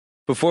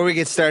Before we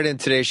get started in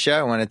today's show,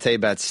 I want to tell you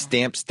about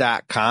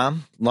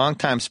Stamps.com,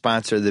 longtime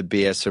sponsor of the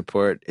BS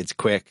Report. It's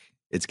quick,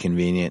 it's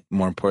convenient.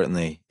 More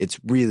importantly, it's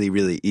really,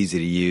 really easy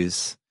to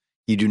use.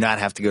 You do not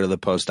have to go to the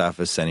post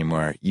office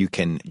anymore. You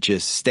can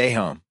just stay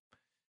home.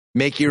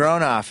 Make your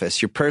own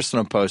office, your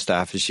personal post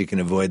office. You can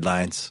avoid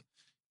lines.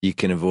 You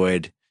can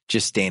avoid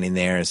just standing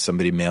there as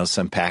somebody mails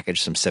some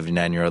package, some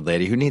 79-year-old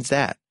lady. Who needs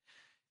that?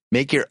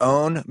 Make your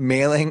own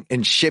mailing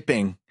and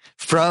shipping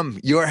from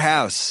your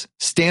house.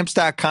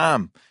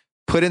 Stamps.com.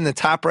 Put in the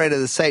top right of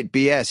the site,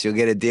 BS. You'll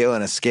get a deal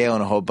and a scale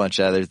and a whole bunch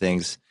of other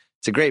things.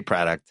 It's a great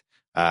product.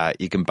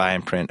 You can buy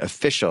and print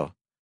official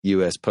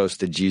U.S.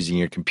 postage using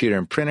your computer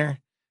and printer.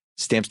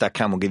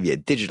 Stamps.com will give you a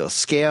digital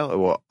scale. It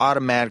will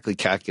automatically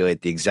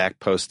calculate the exact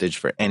postage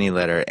for any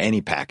letter,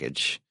 any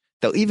package.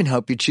 They'll even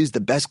help you choose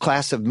the best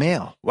class of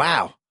mail.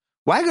 Wow.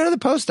 Why go to the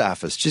post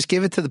office? Just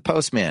give it to the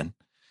postman.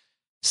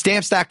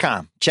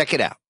 Stamps.com. Check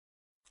it out.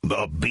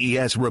 The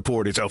BS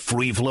Report is a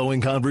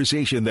free-flowing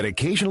conversation that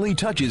occasionally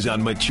touches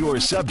on mature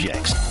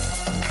subjects.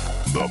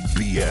 The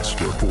BS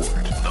Report.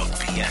 The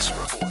BS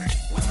Report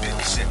with Bill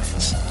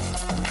Simmons.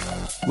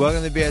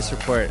 Welcome to the BS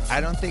Report.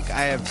 I don't think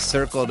I have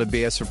circled a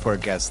BS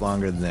Report guest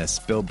longer than this.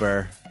 Bill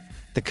Burr,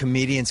 the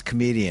comedian's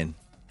comedian.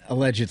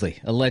 Allegedly.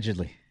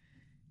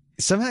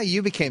 Somehow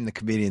you became the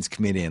comedian's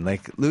comedian.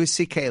 Like Louis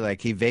C.K.,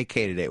 like he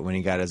vacated it when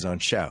he got his own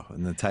show,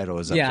 and the title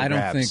was up for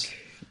grabs.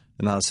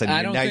 And all of a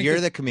sudden, now you're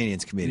the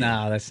comedian's comedian.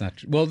 No, that's not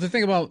true. Well, the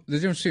thing about the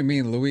difference between me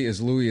and Louis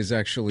is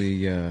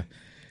actually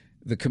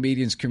the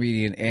comedian's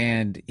comedian,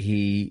 and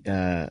he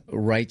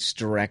writes,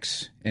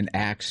 directs, and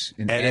acts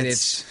and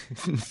edits.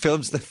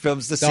 films the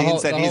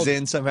scenes that he's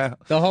in somehow.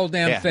 The whole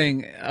damn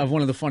thing of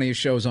one of the funniest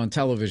shows on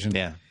television.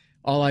 Yeah.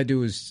 All I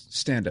do is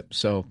stand up.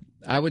 So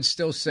I would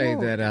still say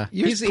that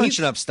he's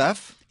punching up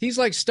stuff. He's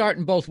like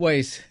starting both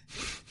ways.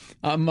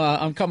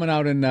 I'm coming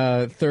out in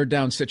third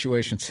down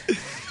situations.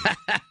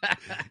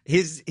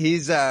 He's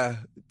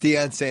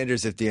Deion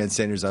Sanders if Deion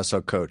Sanders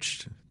also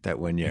coached that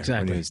one year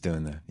when he was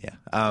doing the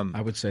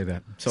I would say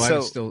that.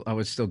 So I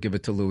would still give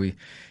it to Louis.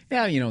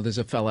 Yeah, there's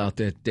a fella out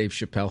there, Dave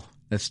Chappelle,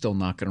 that's still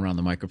knocking around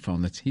the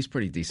microphone. He's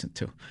pretty decent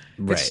too.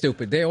 Right. It's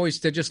stupid.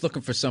 They're just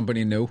looking for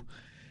somebody new.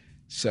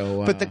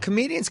 So, but the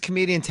comedian's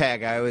comedian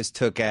tag I always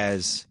took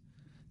as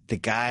the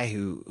guy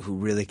who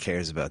really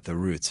cares about the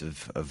roots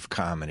of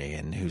comedy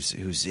and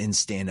who's in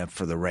stand-up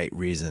for the right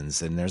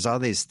reasons. And there's all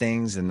these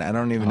things, and I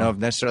don't even know if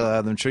necessarily all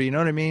of them true. You know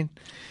what I mean?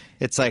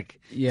 It's like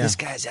this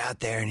guy's out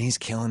there, and he's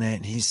killing it,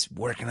 and he's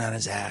working on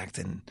his act,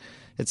 and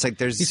it's like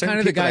he's kind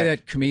of the guy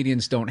that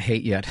comedians don't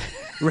hate yet.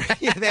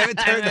 Right? Yeah, they haven't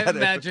turned that.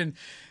 Imagine.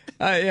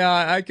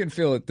 I can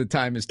feel it. The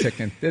time is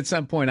ticking. At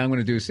some point, I'm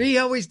going to do. He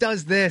always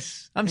does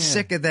this. I'm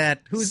sick of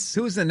that.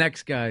 Who's the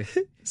next guy?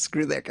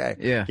 Screw that guy.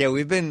 Yeah.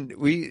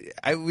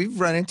 We've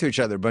run into each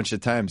other a bunch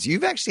of times.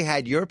 You've actually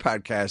had your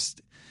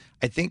podcast.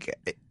 I think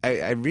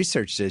I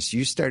researched this.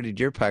 You started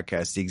your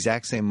podcast the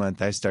exact same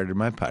month I started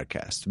my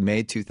podcast,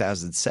 May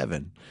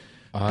 2007.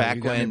 Back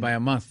you got me by a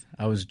month.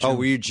 I was June. Oh,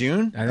 were you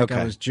June? I think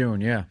I was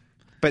June. Yeah.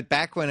 But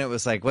back when it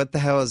was like, what the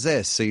hell is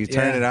this? So you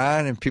turn it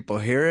on and people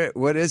hear it.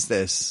 What is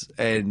this?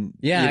 And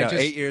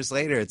 8 years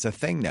later, it's a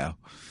thing now.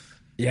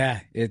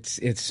 Yeah, it's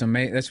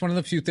amazing. That's one of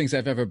the few things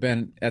I've ever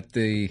been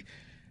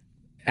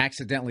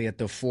accidentally at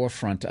the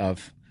forefront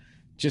of.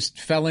 Just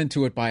fell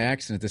into it by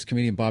accident. This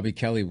comedian Bobby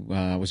Kelly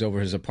was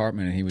over his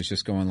apartment, and he was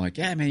just going like,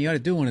 "Yeah, man, you ought to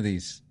do one of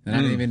these." And I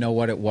didn't even know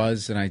what it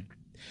was, and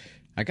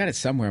I got it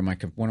somewhere on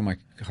one of my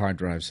hard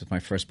drives. My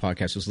first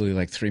podcast was literally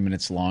like 3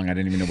 minutes long. I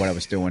didn't even know what I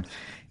was doing.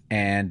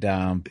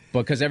 And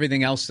because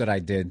everything else that I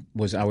did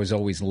I was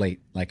always late.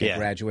 Like I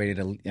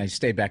graduated, I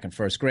stayed back in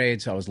first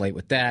grade, so I was late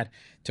with that.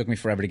 It took me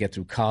forever to get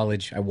through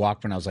college. I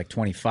walked when I was like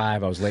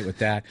 25. I was late with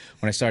that.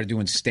 When I started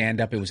doing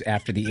stand-up, it was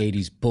after the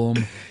 80s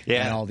boom.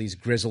 Yeah. And all these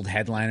grizzled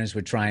headliners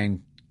would try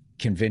and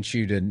convince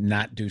you to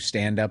not do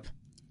stand-up.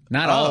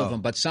 Not all of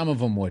them, but some of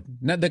them would.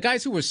 Now, the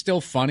guys who were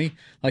still funny,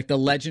 like the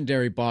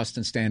legendary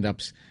Boston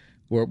stand-ups,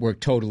 were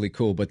totally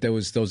cool, but there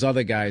was those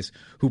other guys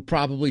who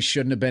probably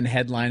shouldn't have been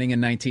headlining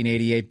in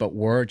 1988, but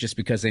were just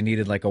because they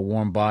needed like a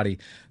warm body.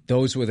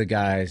 Those were the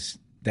guys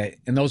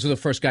and those were the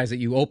first guys that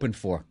you opened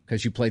for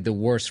because you played the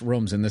worst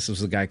rooms, and this was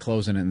the guy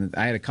closing. And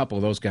I had a couple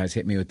of those guys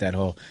hit me with that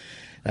whole,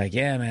 like,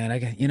 yeah, man, I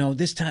got,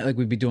 this time, like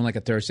we'd be doing like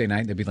a Thursday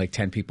night, there'd be like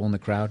 10 people in the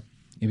crowd.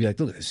 You'd be like,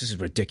 look, this is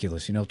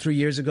ridiculous. 3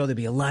 years ago, there'd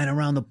be a line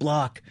around the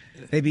block.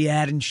 They'd be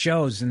adding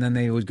shows, and then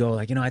they would go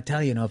like, I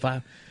tell you, if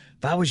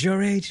I was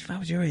your age,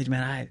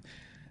 man,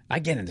 I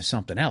get into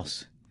something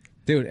else,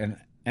 dude.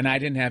 And I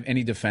didn't have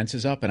any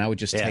defenses up, and I would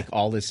just take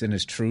all this in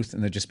as truth,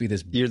 and there'd just be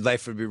this. Your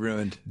life would be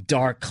ruined.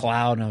 Dark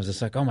cloud, and I was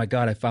just like, oh my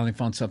God, I finally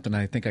found something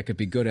I think I could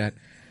be good at,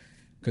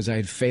 because I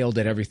had failed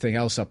at everything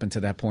else up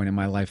until that point in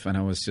my life, and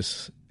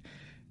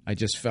I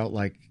just felt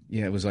like,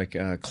 it was like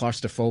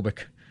claustrophobic.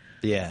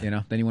 Yeah.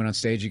 Then you went on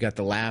stage, you got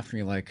the laugh, and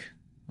you're like,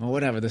 well,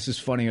 whatever. This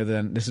is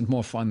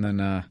more fun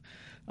than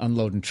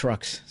unloading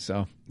trucks.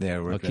 So Yeah,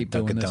 we're I'll keep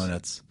doing Dunkin' this.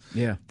 Donuts.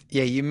 Yeah.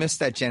 Yeah, you missed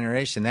that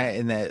generation.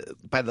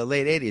 By the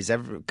late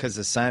 80s, because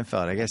of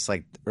Seinfeld, I guess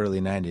like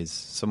early 90s,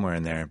 somewhere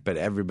in there. But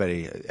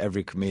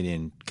every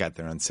comedian got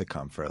their own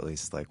sitcom for at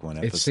least like one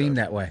episode. It seemed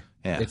that way.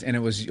 Yeah. And it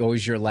was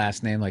always your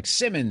last name, like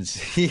Simmons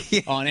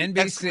on NBC.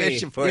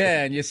 Exclamation point.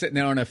 Yeah, and you're sitting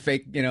there on a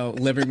fake,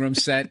 living room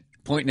set,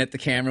 pointing at the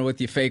camera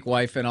with your fake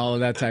wife and all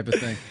of that type of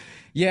thing.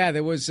 Yeah,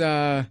 there was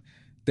a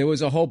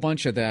whole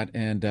bunch of that,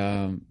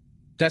 and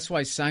that's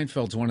why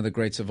Seinfeld's one of the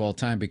greats of all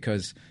time,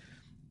 because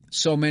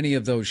so many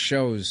of those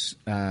shows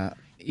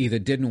either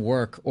didn't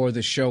work or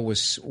the show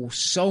was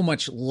so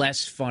much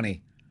less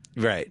funny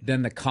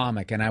than the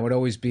comic. And I would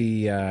always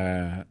be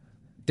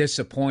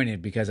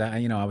disappointed because I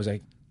was a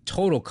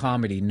total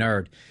comedy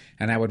nerd,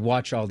 and I would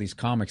watch all these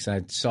comics.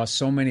 And I saw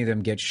so many of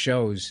them get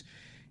shows,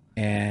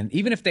 and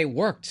even if they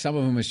worked, some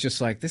of them was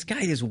just like, this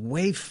guy is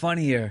way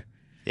funnier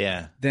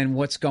than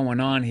what's going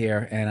on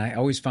here. And I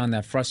always found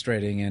that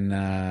frustrating. And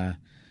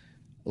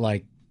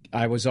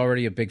I was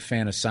already a big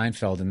fan of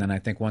Seinfeld, and then I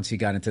think once he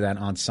got into that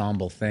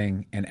ensemble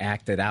thing and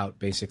acted out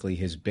basically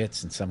his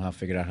bits and somehow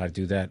figured out how to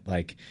do that,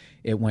 like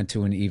it went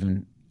to an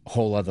even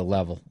whole other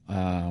level.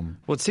 Well,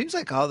 it seems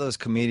like all those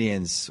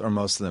comedians, or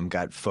most of them,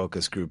 got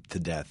focus grouped to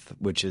death,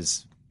 which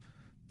is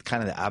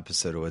kind of the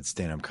opposite of what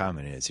stand-up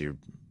comedy is. You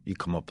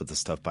come up with the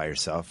stuff by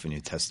yourself and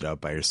you test it out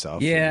by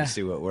yourself and you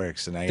see what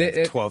works. And now you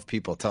have 12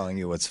 people telling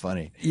you what's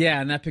funny. Yeah,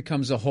 and that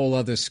becomes a whole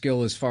other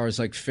skill as far as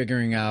like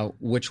figuring out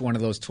which one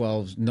of those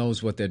 12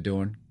 knows what they're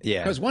doing.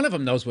 Yeah. Because one of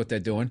them knows what they're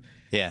doing.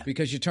 Yeah.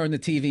 Because you turn the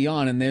TV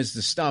on and there's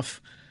the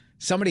stuff.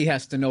 Somebody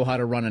has to know how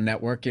to run a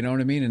network, you know what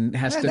I mean? And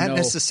has to know not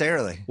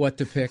necessarily what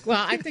to pick.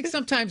 Well, I think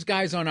sometimes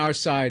guys on our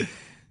side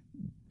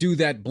do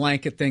that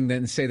blanket thing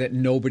and say that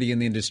nobody in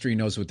the industry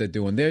knows what they're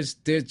doing. There's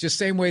just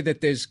same way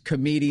that there's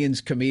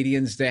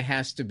comedians, there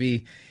has to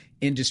be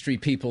industry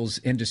people.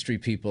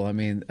 I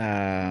mean,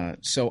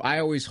 so I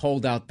always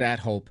hold out that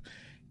hope,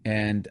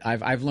 and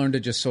I've learned to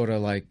just sort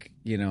of like,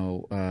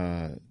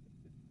 I've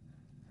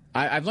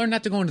learned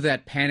not to go into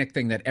that panic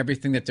thing that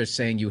everything that they're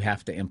saying you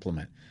have to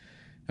implement.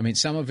 I mean,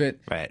 some of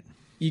it, right.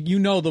 You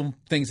know the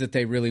things that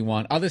they really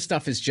want. Other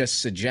stuff is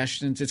just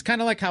suggestions. It's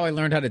kind of like how I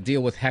learned how to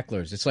deal with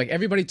hecklers. It's like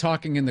everybody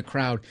talking in the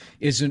crowd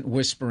isn't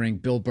whispering,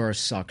 Bill Burr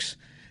sucks.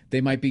 They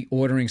might be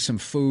ordering some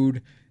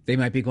food. They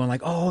might be going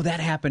like, oh, that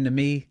happened to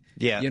me.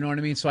 Yeah. You know what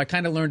I mean? So I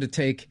kind of learned to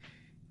take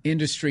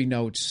industry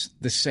notes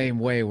the same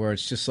way, where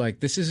it's just like,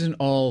 this isn't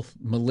all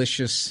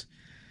malicious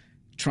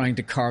trying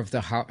to carve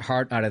the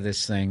heart out of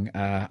this thing.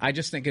 I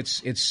just think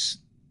it's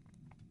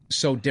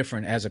so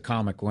different as a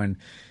comic when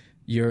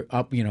you're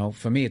up,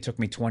 for me, it took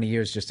me 20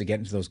 years just to get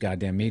into those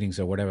goddamn meetings,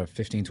 or whatever,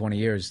 15, 20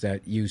 years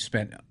that you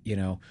spent,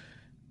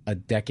 a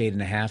decade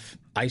and a half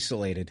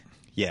isolated.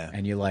 Yeah.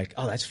 And you're like,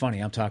 oh, that's funny.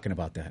 I'm talking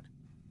about that.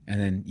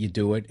 And then you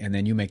do it, and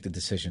then you make the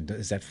decision.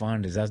 Is that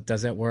fun?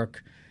 Does that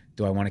work?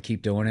 Do I want to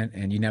keep doing it?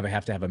 And you never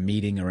have to have a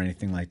meeting or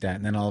anything like that.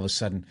 And then all of a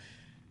sudden,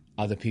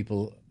 other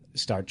people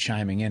start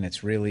chiming in.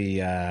 It's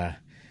really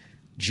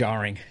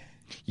jarring.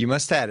 You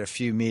must have had a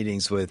few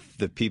meetings with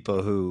the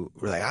people who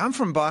were like, I'm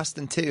from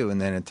Boston too.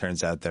 And then it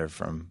turns out they're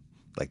from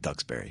like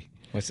Duxbury.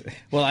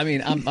 Well, I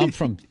mean, I'm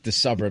from the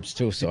suburbs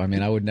too. So, I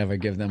mean, I would never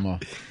give them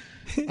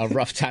a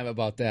rough time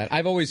about that.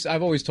 I've always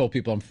told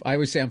people, I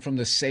always say I'm from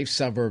the safe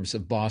suburbs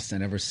of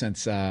Boston ever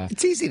since.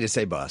 It's easy to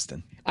say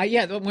Boston.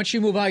 Yeah, once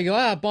you move out, you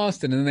go,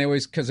 Boston. And then they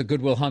always, because of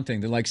Goodwill Hunting,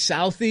 they're like,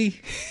 Southie,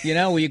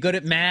 were you good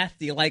at math?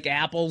 Do you like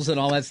apples and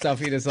all that stuff?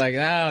 You're just like,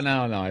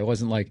 no. It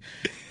wasn't like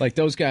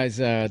those guys.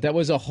 That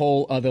was a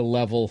whole other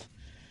level.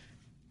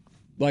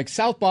 Like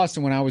South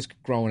Boston when I was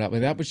growing up,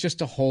 that was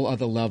just a whole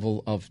other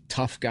level of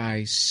tough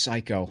guy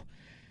psycho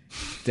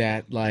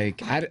that,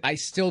 like, I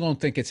still don't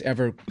think it's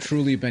ever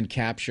truly been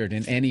captured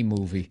in any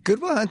movie.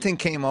 Goodwill Hunting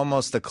came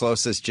almost the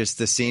closest, just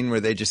the scene where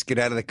they just get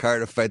out of the car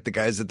to fight the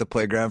guys at the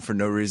playground for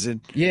no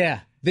reason.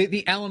 Yeah,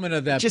 the element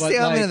of that. Just the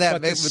element of that.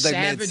 But the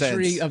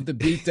savagery of the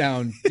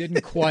beatdown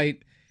didn't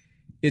quite...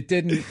 It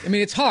didn't... I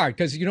mean, it's hard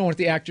because you don't want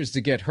the actors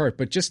to get hurt,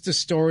 but just the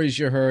stories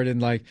you heard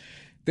and, like...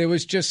 There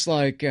was just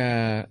like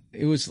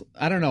it was,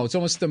 I don't know, it's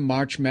almost the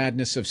March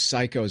Madness of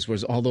psychos,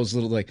 was all those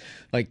little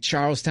like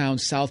Charlestown,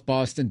 South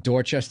Boston,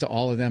 Dorchester,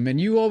 all of them.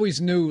 And you always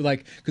knew,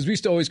 like, because we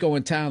used to always go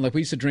in town, like we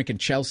used to drink in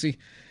Chelsea. We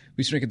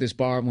used to drink at this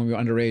bar when we were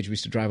underage. We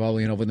used to drive all the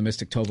way in over the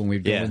Mystic Tova, and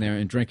we'd go in there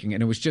and drinking.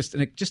 And it was just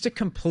a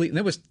complete, and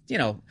there was,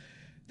 there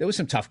was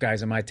some tough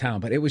guys in my town,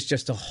 but it was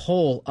just a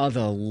whole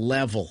other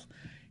level.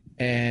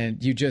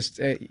 And you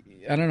just, I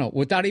don't know,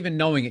 without even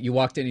knowing it, you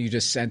walked in and you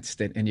just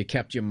sensed it, and you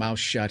kept your mouth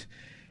shut.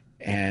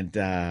 And,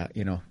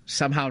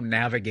 somehow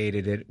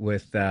navigated it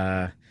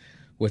without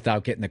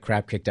getting the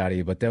crap kicked out of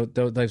you. But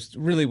those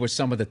really were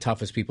some of the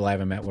toughest people I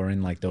ever met were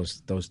in, like,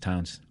 those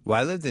towns.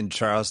 Well, I lived in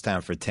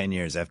Charlestown for 10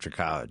 years after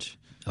college.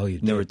 Oh, you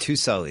did? There were two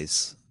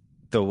Sullys.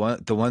 The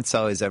one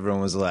Sully's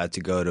everyone was allowed to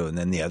go to, and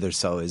then the other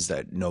Sullys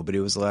that nobody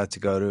was allowed to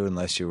go to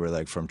unless you were,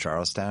 like, from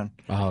Charlestown.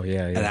 Oh,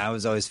 yeah. And I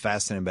was always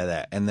fascinated by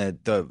that. And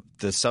the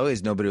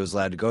Sullys nobody was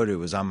allowed to go to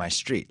was on my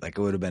street. Like,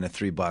 it would have been a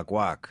 3-block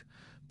walk.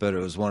 but it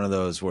was one of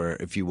those where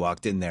if you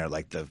walked in there,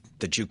 like the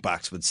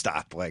jukebox would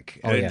stop. Like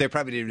they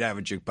probably didn't even have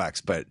a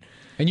jukebox, but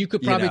and you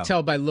could probably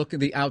tell by looking at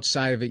the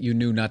outside of it, you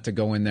knew not to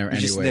go in there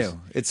anyways. You just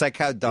knew. It's like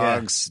how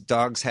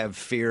dogs have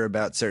fear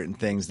about certain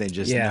things. They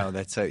just know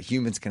that's how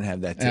humans can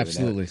have that too.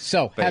 Absolutely.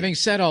 So, having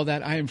said all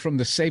that, I am from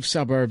the safe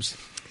suburbs.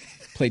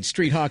 Played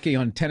street hockey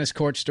on tennis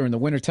courts during the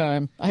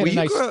wintertime. I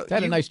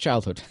had a nice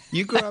childhood.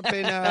 You grew up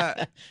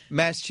in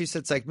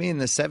Massachusetts like me in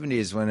the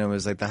 70s when it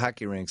was like the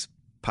hockey rinks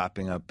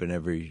popping up in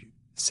every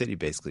city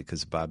basically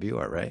because of Bob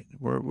Ewart, right?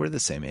 We're the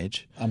same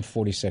age. I'm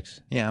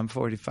 46. Yeah, I'm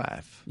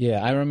 45.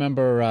 Yeah, I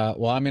remember,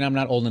 I'm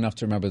not old enough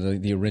to remember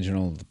the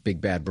original Big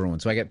Bad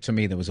Bruins. So to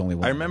me, there was only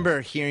one. I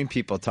remember hearing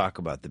people talk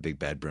about the Big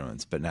Bad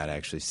Bruins, but not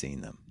actually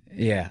seeing them.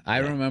 Yeah, I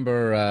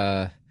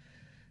remember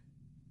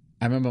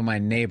my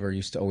neighbor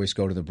used to always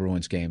go to the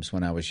Bruins games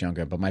when I was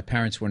younger, but my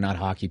parents were not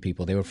hockey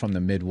people. They were from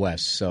the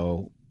Midwest,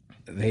 so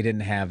they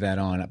didn't have that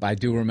on. I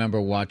do remember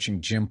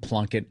watching Jim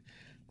Plunkett.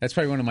 That's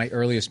probably one of my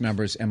earliest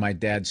memories, and my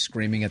dad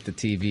screaming at the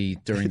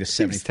TV during the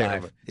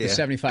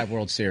 75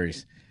 World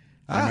Series.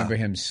 I remember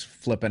him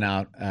flipping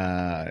out,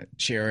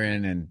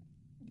 cheering, and,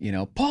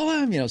 pull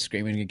him,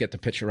 screaming to get the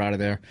pitcher out of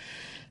there.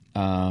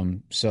 I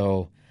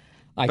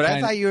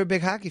thought you were a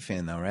big hockey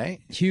fan, though,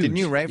 right? Huge. Didn't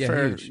you write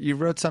huge. You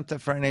wrote something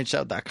for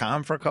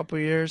NHL.com for a couple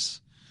of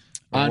years?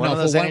 One of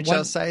those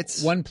NHL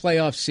sites? One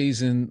playoff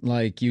season,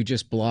 you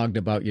just blogged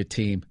about your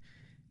team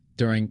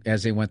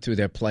as they went through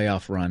their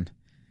playoff run.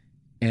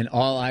 And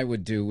all I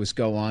would do was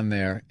go on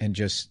there and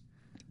just,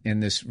 in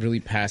this really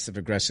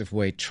passive-aggressive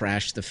way,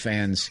 trash the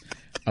fans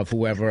of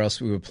whoever else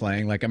we were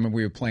playing. Like, I remember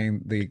we were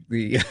playing the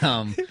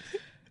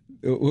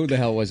who the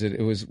hell was it?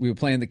 We were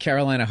playing the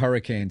Carolina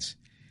Hurricanes.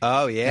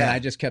 Oh, yeah. And I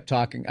just kept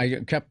talking.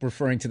 I kept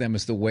referring to them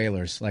as the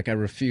Whalers. Like, I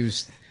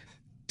refused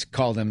to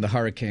call them the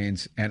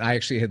Hurricanes. And I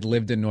actually had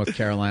lived in North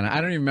Carolina.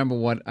 I don't even remember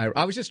what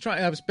I was just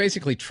trying. I was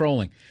basically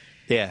trolling.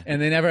 Yeah.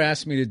 And they never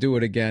asked me to do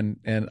it again.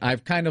 And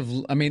I've I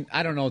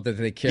don't know that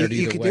they cared either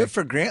way. You can do it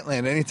for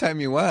Grantland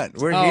anytime you want.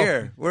 We're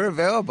here. We're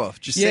available.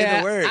 Just say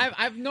the word.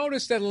 I've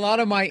noticed that a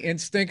lot of my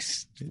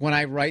instincts when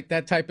I write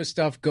that type of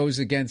stuff goes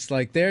against,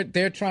 they're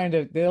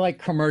like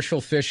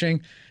commercial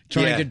fishing.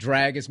 Trying to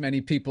drag as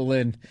many people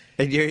in.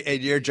 And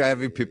you're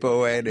driving people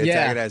away and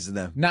antagonizing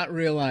them. Not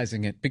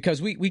realizing it.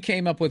 Because we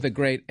came up with a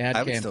great ad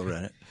campaign. I would still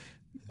run it.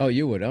 Oh,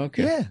 you would?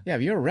 Okay. Yeah. Yeah,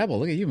 you're a rebel.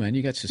 Look at you, man.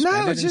 You got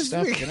suspended and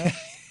stuff.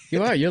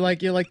 You are. You're like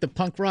the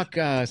punk rock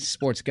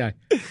sports guy.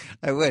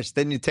 I wish.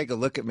 Then you take a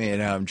look at me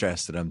and how I'm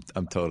dressed, and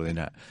I'm totally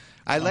not.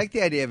 I like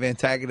the idea of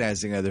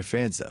antagonizing other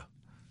fans, though.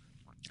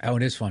 Oh,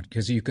 it is fun.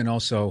 Because you can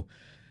also,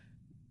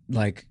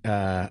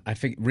 I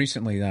think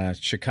recently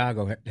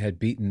Chicago had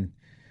beaten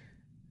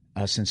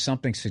us in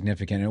something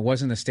significant. It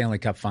wasn't the Stanley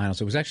Cup Finals.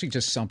 It was actually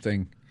just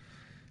something.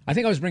 I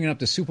think I was bringing up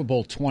the Super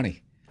Bowl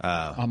 20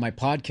 on my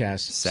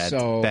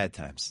podcast. Bad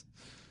times.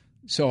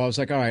 So I was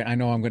like, all right, I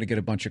know I'm going to get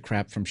a bunch of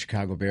crap from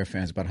Chicago Bear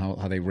fans about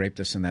how they raped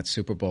us in that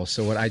Super Bowl.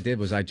 So what I did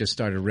was I just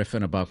started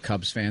riffing about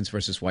Cubs fans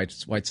versus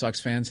White Sox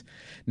fans,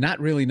 not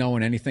really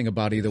knowing anything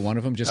about either one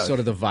of them, just sort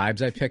of the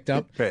vibes I picked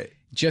up, right,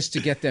 just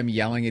to get them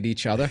yelling at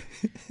each other.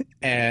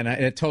 And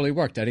it totally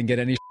worked. I didn't get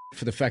any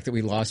for the fact that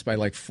we lost by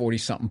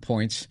 40-something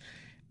points.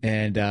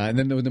 And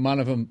then the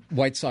amount of them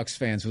White Sox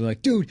fans were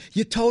like, dude,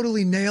 you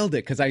totally nailed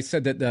it. Because I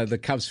said that the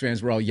Cubs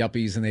fans were all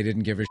yuppies and they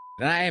didn't give a shit.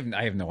 And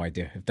I have no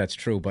idea if that's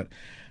true. But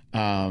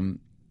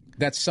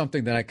that's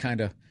something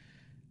that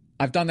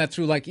I've done that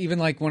through even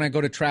when I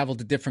go to travel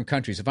to different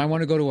countries. If I want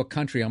to go to a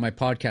country on my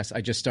podcast,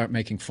 I just start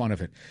making fun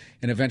of it.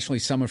 And eventually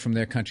someone from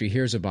their country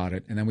hears about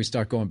it. And then we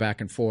start going back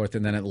and forth.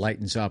 And then it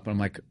lightens up. And I'm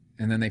like,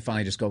 and then they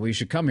finally just go, well, you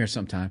should come here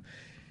sometime.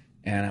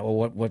 And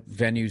what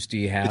venues do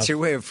you have? It's your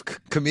way of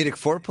comedic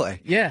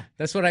foreplay. Yeah,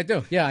 that's what I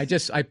do. Yeah,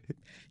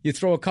 you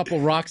throw a couple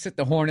rocks at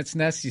the hornet's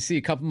nest. You see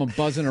a couple of them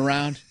buzzing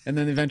around, and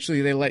then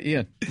eventually they let you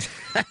in.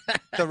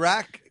 The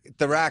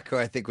Rock, who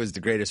I think was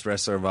the greatest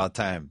wrestler of all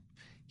time,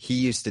 he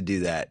used to do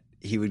that.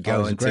 He would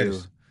go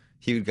into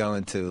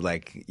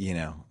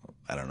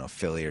I don't know,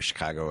 Philly or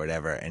Chicago or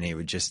whatever, and he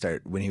would just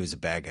start, when he was a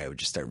bad guy, would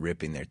just start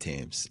ripping their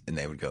teams, and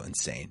they would go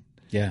insane.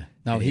 Yeah,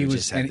 no, he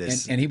was,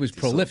 and he was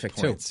prolific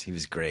too. He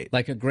was great,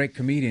 like a great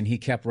comedian. He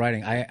kept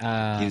writing. He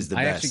was the best.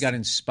 I actually got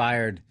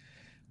inspired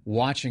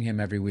watching him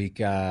every week.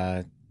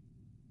 I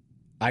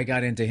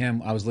got into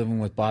him. I was living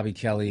with Bobby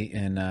Kelly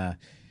and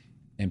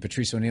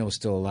Patrice O'Neal was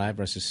still alive,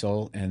 rest his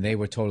soul, and they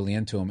were totally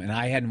into him. And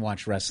I hadn't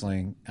watched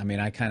wrestling. I mean,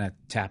 I kind of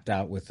tapped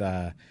out with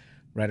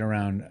right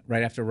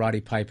after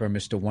Roddy Piper,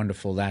 Mr.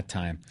 Wonderful, that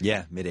time.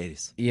 Yeah,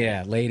 mid-'80s.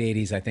 Yeah, late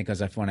 80s, I think,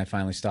 was when I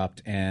finally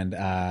stopped. And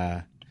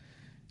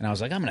I was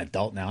like, I'm an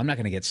adult now. I'm not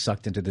going to get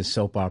sucked into this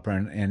soap opera.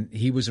 And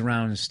he was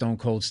around, and Stone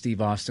Cold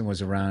Steve Austin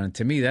was around. And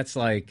to me, that's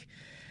like,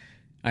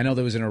 I know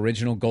there was an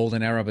original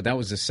golden era, but that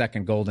was the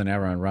second golden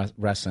era in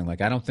wrestling.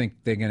 Like, I don't think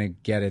they're going to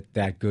get it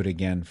that good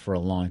again for a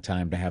long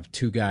time, to have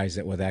two guys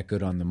that were that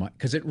good on the mic.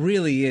 Because it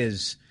really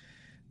is,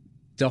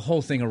 the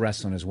whole thing of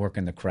wrestling is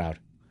working the crowd.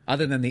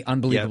 Other than the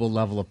unbelievable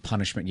level of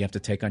punishment you have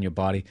to take on your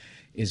body,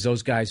 is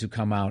those guys who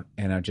come out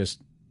and are just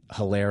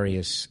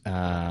hilarious.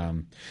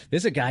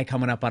 There's a guy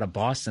coming up out of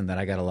Boston that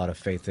I got a lot of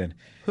faith in.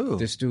 Who?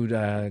 This dude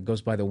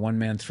goes by the One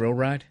Man Thrill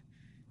Ride.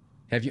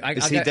 Have you?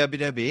 Is he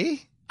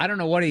WWE? I don't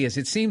know what he is.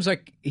 It seems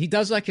like he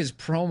does like his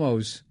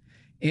promos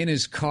in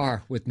his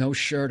car with no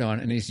shirt on,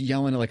 and he's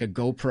yelling at like a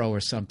GoPro or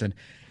something.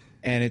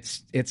 And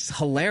it's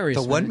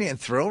hilarious. The One Man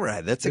Thrill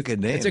Ride. That's a good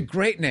name. It's a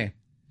great name.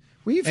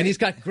 And he's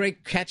got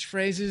great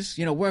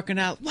catchphrases, working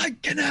out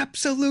like an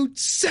absolute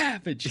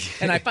savage.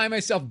 And I find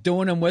myself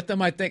doing them with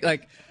him. I think,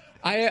 like,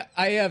 I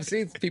have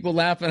seen people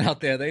laughing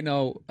out there. They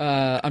know.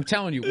 I'm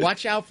telling you,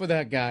 watch out for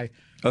that guy.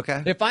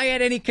 Okay. If I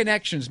had any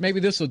connections, maybe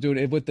this will do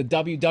it with the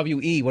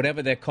WWE,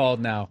 whatever they're called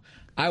now.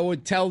 I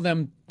would tell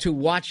them to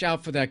watch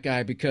out for that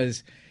guy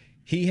because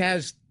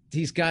he's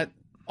got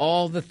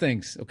all the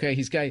things. Okay,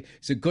 he's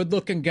a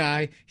good-looking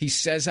guy. He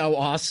says how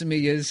awesome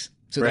he is.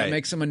 So that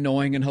makes him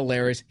annoying and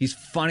hilarious. He's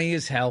funny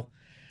as hell,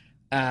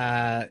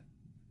 and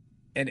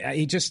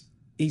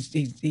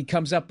he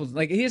comes up with,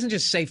 like, he doesn't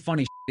just say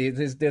funny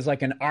shit. There's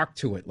like an arc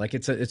to it. Like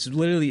it's a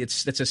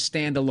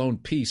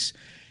standalone piece.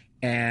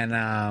 And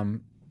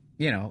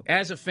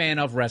as a fan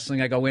of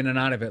wrestling, I go in and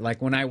out of it. Like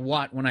when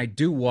I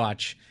do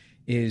watch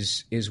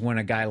is when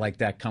a guy like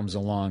that comes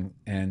along,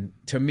 and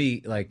to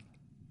me, like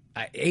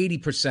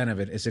 80% of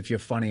it is if you're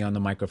funny on the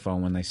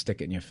microphone when they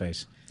stick it in your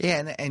face.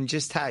 Yeah, and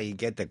just how you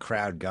get the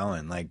crowd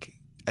going. Like,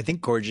 I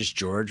think Gorgeous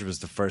George was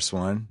the first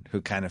one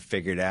who kind of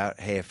figured out,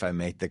 hey, if I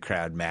make the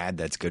crowd mad,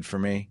 that's good for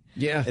me.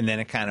 Yeah. And then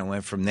it kind of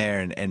went from there.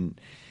 And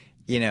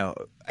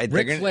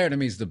Ric Flair to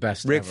me is the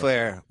best. Ric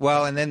Flair.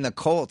 Well, and then the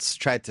Colts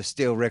tried to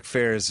steal Ric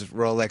Flair's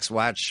Rolex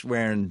watch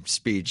wearing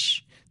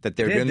speech that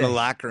they were doing in the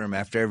locker room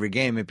after every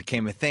game. It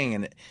became a thing.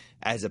 And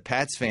as a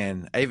Pats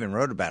fan, I even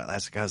wrote about it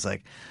last week. I was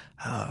like,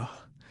 oh,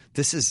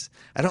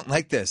 I don't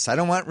like this. I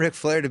don't want Ric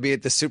Flair to be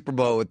at the Super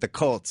Bowl with the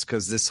Colts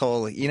because this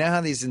whole,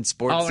 how these in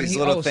sports, these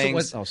little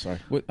things. Sorry.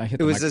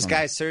 It was this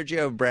guy,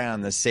 Sergio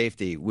Brown, the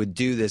safety, would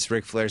do this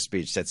Ric Flair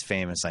speech that's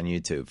famous on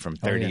YouTube from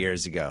 30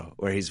 years ago,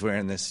 where he's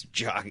wearing this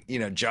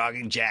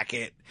jogging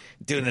jacket,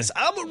 doing this,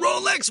 I'm a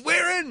Rolex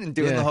wearing, and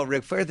doing the whole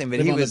Ric Flair thing. But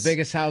he was the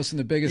biggest house in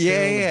the biggest in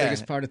the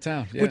biggest part of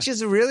town. Yeah. Which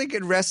is a really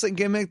good wrestling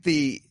gimmick.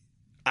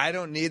 I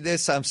don't need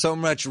this. I'm so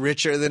much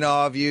richer than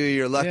all of you.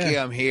 You're lucky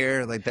I'm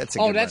here. Like, that's a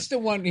good that's the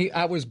one.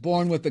 I was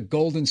born with a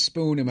golden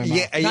spoon in my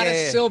mouth. Not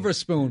a silver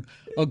spoon,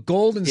 a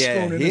golden spoon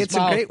in his mouth. He had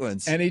some great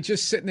ones. And he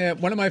just sitting there.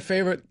 One of my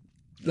favorite,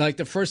 like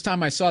the first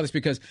time I saw this,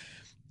 because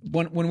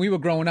when we were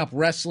growing up,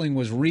 wrestling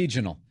was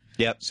regional.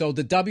 Yep. So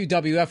the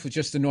WWF was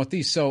just the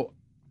Northeast. So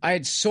I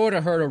had sort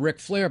of heard of Ric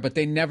Flair, but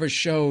they never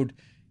showed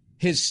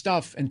his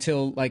stuff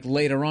until like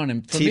later on.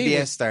 And for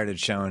TBS started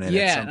showing it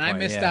at some point. I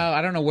missed out.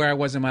 I don't know where I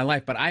was in my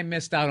life, but I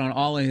missed out on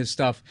all of his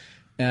stuff.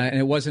 And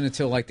it wasn't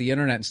until like the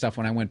internet and stuff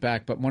when I went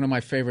back. But one of my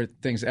favorite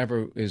things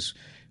ever is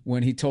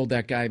when he told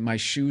that guy, my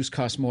shoes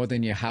cost more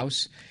than your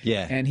house.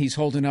 Yeah. And he's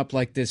holding up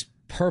like this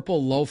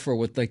purple loafer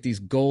with like these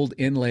gold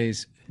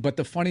inlays. But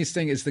the funniest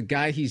thing is the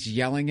guy he's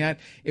yelling at,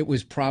 it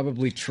was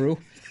probably true.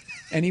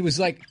 And he was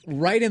like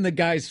right in the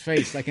guy's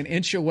face, like an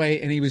inch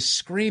away, and he was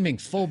screaming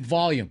full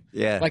volume.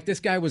 Yeah. Like this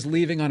guy was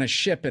leaving on a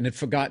ship and had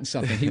forgotten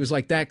something. He was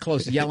like that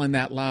close, yelling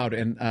that loud.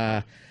 And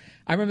I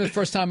remember the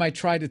first time I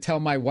tried to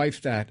tell my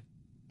wife that,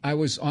 I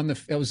was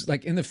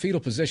like in the fetal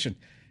position,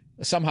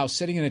 somehow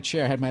sitting in a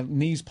chair, had my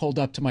knees pulled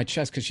up to my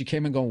chest because she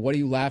came in going, what are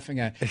you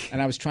laughing at?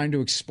 And I was trying to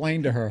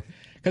explain to her.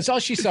 Because all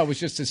she saw was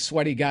just this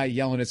sweaty guy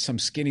yelling at some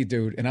skinny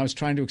dude. And I was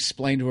trying to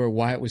explain to her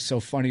why it was so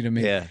funny to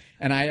me. Yeah.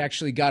 And I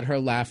actually got her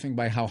laughing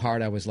by how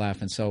hard I was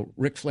laughing. So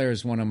Ric Flair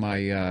is one of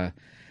my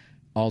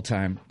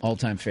all-time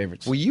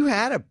favorites. Well, you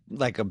had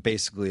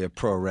basically a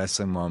pro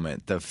wrestling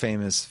moment, the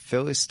famous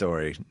Philly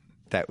story.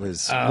 That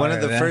was one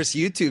of the first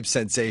YouTube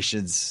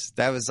sensations.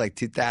 That was like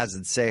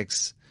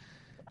 2006.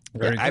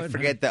 I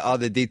forget all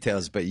the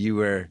details, but you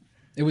were...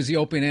 It was the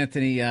Opie and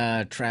Anthony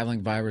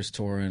traveling virus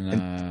tour,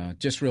 and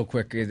just real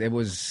quick, it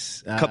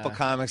was a couple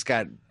comics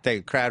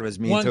the crowd was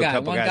mean to a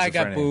couple guys. One guy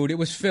got booed. It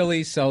was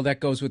Philly, so that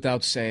goes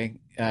without saying.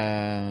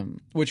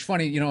 Which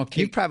funny,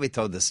 you probably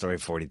told this story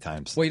 40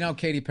 times. Well,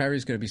 Katy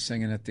Perry's going to be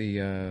singing at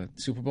the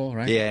Super Bowl,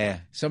 right?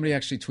 Yeah. Somebody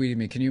actually tweeted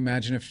me. Can you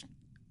imagine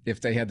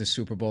if they had the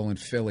Super Bowl in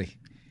Philly?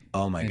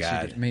 Oh, my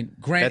God.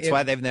 That's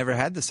why they've never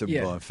had the Super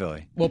Bowl in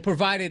Philly. Well,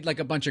 provided like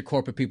a bunch of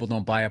corporate people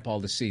don't buy up all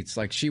the seats.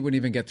 Like she wouldn't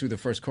even get through the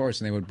first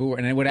chorus and they would boo her.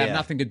 And it would have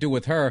nothing to do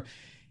with her.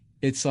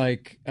 It's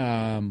like...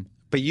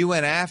 But you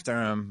went after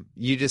him.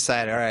 You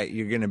decided, all right,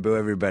 you're going to boo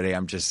everybody.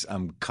 I'm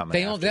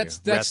coming after you.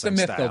 That's the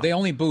myth, though. They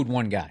only booed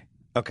one guy.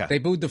 Okay. They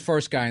booed the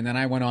first guy, and then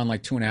I went on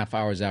like 2.5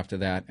 hours after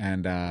that.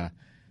 And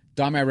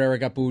Dom Herrera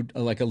got booed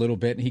like a little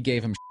bit, and he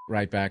gave him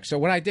right back. So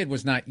what I did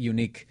was not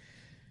unique...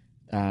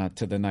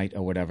 to the night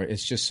or whatever.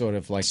 It's just sort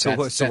of like... So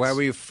why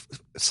were you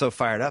so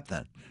fired up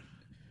then?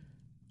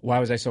 Why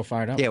was I so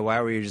fired up? Yeah, why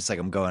were you just like,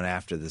 I'm going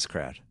after this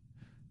crowd?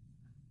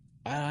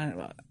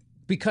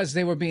 Because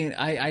they were being...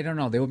 I don't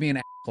know. They were being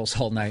assholes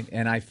all night.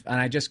 And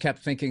I just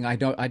kept thinking, I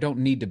don't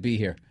need to be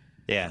here.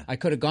 Yeah. I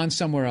could have gone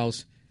somewhere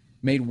else,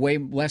 made way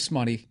less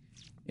money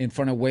in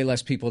front of way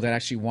less people that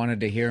actually wanted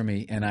to hear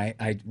me. And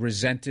I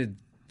resented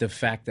the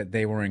fact that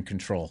they were in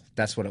control.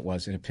 That's what it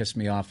was, and it pissed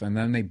me off. And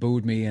then they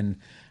booed me, and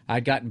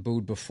I'd gotten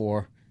booed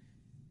before,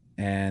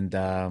 and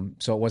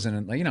so it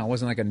wasn't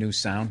like a new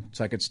sound,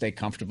 so I could stay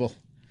comfortable.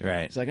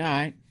 Right. It's like, all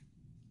right.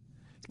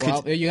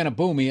 Well, you're gonna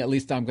boo me. At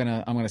least I'm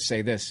gonna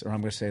say this, or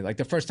I'm gonna say, like,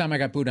 the first time I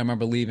got booed, I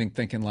remember leaving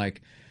thinking,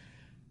 like,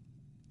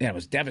 yeah, it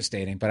was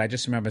devastating. But I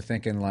just remember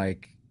thinking,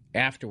 like,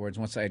 afterwards,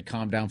 once I had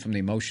calmed down from the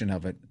emotion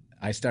of it,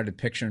 I started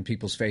picturing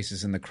people's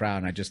faces in the crowd,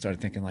 and I just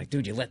started thinking, like,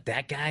 dude, you let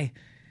that guy,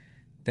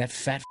 that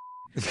fat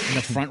in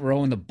the front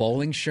row in the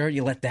bowling shirt,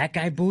 you let that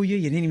guy boo you?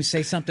 You didn't even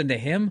say something to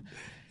him?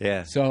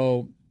 Yeah.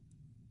 So,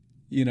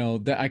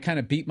 I kind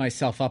of beat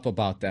myself up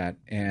about that,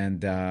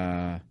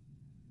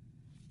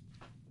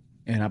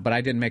 but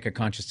I didn't make a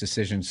conscious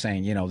decision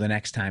saying, the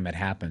next time it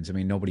happens. I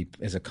mean, nobody,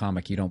 as a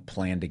comic, you don't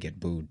plan to get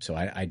booed. So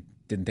I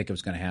didn't think it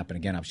was going to happen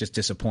again. I was just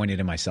disappointed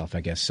in myself, I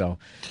guess. So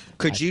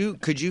could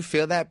you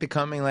feel that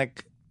becoming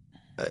like,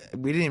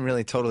 we didn't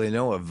really totally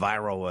know what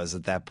viral was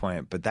at that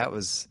point, but that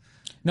was.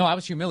 No, I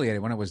was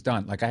humiliated when it was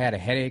done. Like, I had a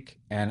headache,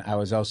 and I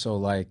was also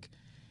like.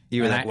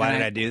 You were like, why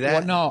did I do that?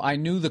 Well, no, I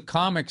knew the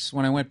comics,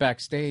 when I went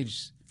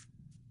backstage,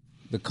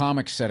 the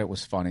comics said it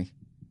was funny.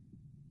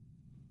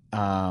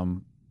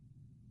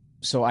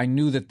 So I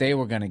knew that they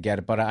were going to get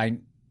it, but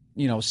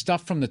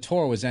stuff from the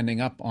tour was ending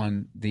up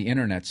on the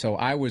internet. So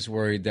I was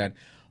worried that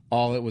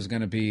all it was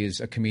going to be is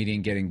a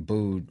comedian getting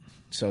booed.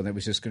 So that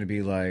was just going to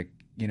be like,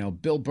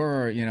 Bill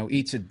Burr,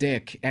 eats a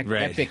dick,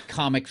 epic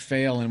comic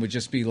fail, and would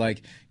just be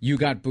like, you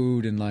got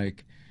booed and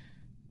like,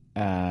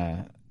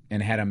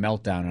 and had a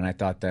meltdown. And I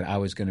thought that I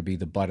was going to be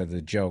the butt of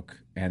the joke.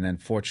 And then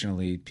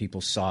fortunately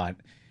people saw it,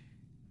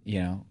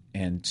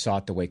 and saw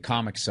it the way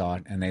comics saw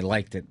it, and they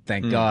liked it.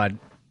 Thank God.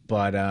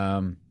 But,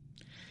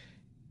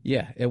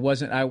 yeah, it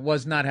wasn't. I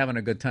was not having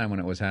a good time when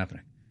it was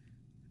happening.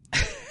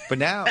 But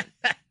now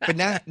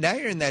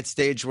you're in that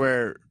stage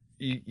where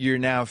you're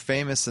now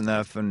famous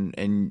enough,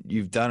 and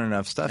you've done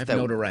enough stuff. I have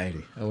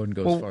notoriety. I wouldn't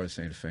go as far as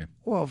saying fame.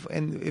 Well,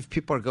 and if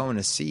people are going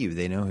to see you,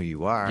 they know who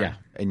you are. Yeah.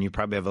 And you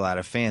probably have a lot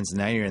of fans.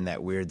 Now you're in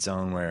that weird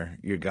zone where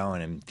you're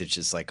going, and it's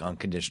just like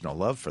unconditional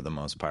love for the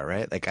most part,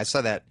 right? Like, I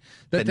saw that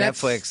the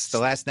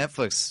last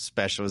Netflix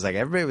special was like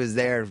everybody was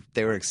there.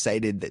 They were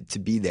excited to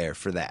be there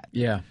for that.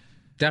 Yeah.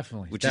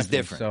 Definitely, which is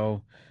different.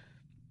 So,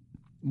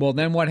 well,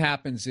 then what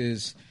happens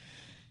is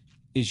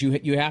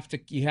you have to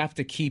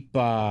keep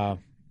growing,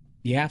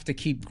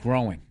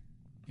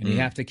 and you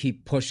have to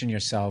keep pushing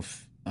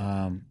yourself.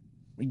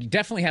 You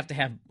definitely have to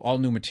have all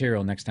new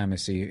material next time I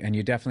see you, and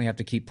you definitely have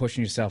to keep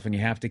pushing yourself, and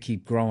you have to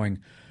keep growing,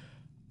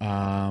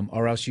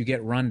 or else you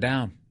get run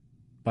down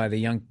by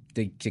the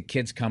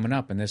kids coming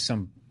up. And there's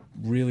some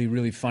really,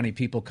 really funny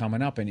people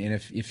coming up, and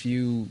if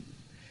you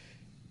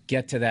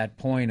get to that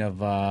point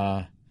of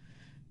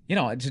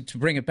to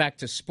bring it back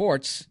to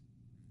sports,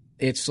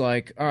 it's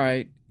like, all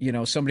right,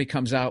 somebody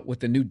comes out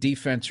with a new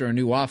defense or a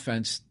new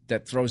offense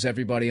that throws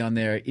everybody on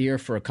their ear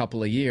for a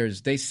couple of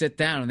years. They sit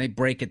down and they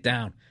break it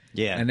down.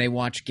 Yeah. And they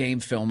watch game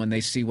film and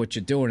they see what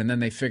you're doing, and then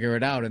they figure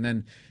it out. And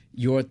then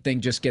your thing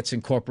just gets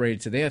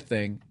incorporated to their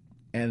thing.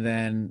 And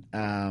then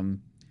all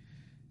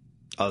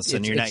of a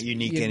sudden you're not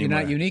unique anymore. You're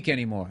not unique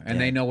anymore. And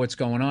they know what's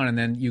going on. And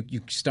then you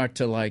start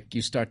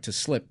to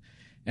slip.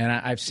 And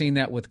I've seen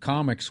that with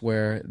comics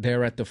where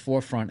they're at the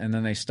forefront and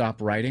then they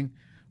stop writing,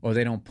 or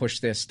they don't push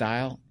their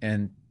style.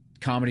 And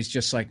comedy's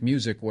just like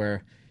music,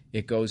 where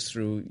it goes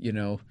through,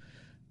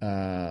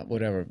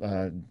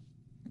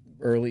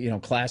 early,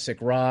 classic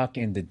rock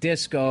into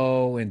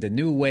disco, into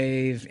new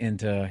wave,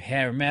 into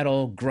hair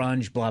metal,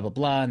 grunge, blah, blah,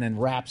 blah, and then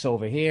raps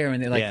over here.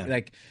 And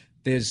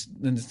there's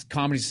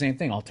comedy's the same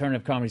thing.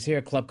 Alternative comedy's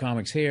here, club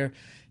comics here.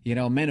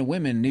 Men and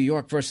women, New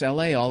York versus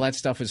L.A., all that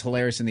stuff is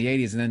hilarious in the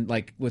 80s. And then,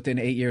 like, within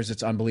 8 years,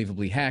 it's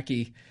unbelievably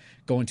hacky.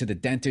 Going to the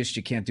dentist,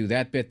 you can't do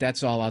that bit.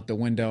 That's all out the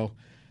window.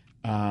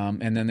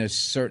 And then there's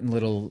certain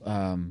little,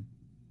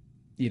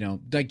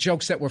 like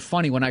jokes that were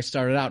funny when I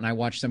started out, and I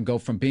watched them go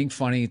from being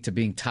funny to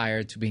being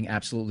tired to being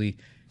absolutely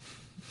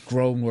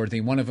groan-worthy.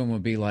 One of them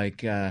would be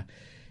like,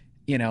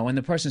 when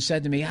the person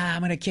said to me,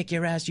 I'm going to kick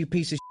your ass, you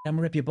piece of shit, I'm going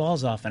to rip your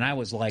balls off. And I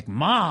was like,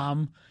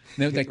 Mom.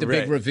 And like the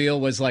big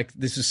reveal was like,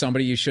 this is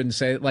somebody you shouldn't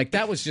say. Like,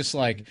 that was just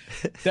like,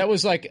 that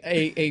was like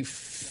a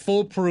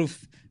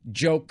foolproof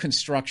joke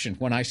construction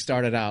when I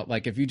started out.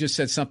 Like, if you just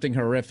said something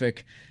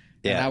horrific,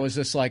 and I was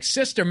just like,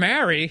 Sister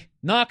Mary,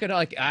 knock it,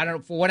 like, I don't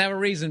know, for whatever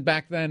reason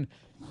back then,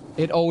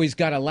 it always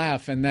got a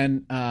laugh. And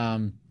then,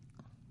 and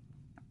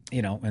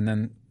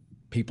then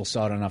people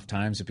saw it enough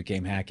times, it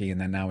became hacky.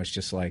 And then now it's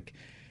just like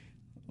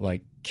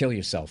kill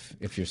yourself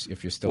if you're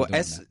still doing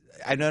that.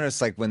 I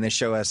noticed, like, when they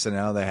show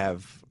SNL, they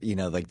have,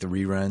 like the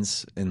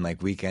reruns in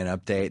like Weekend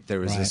Update. There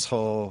was this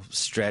whole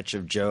stretch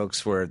of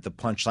jokes where the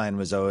punchline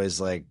was always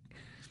like,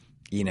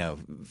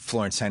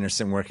 Florence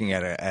Henderson working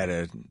at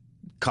a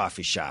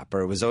coffee shop,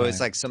 or it was always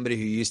like somebody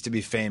who used to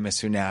be famous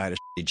who now had a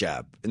shitty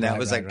job. And that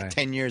was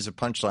 10 years of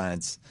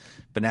punchlines.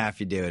 But now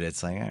if you do it,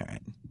 it's like, all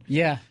right.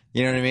 Yeah.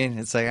 You know what I mean?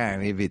 It's like, all right,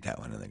 we beat that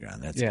one on the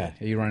ground. That's good.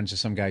 You run into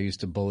some guy who used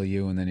to bully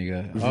you, and then you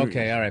go,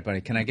 okay, all right,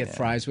 buddy, can I get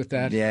fries with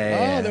that?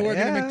 Yeah. They're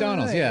working at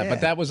McDonald's. Yeah,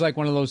 but that was like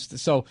one of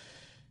those. So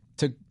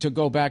to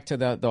go back to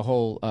the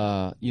whole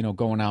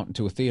going out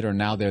into a theater,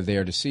 now they're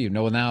there to see you.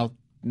 No,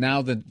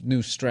 now the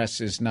new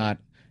stress is not,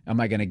 am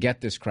I going to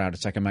get this crowd?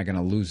 It's like, am I going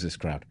to lose this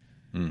crowd?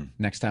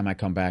 Next time I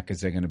come back,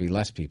 is there going to be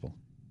less people?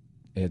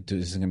 Is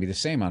it going to be the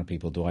same amount of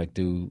people? Do I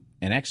do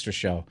an extra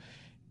show?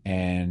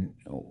 And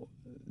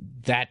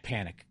that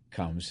panic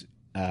comes.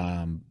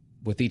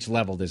 With each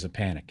level, there's a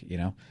panic,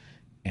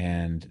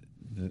 and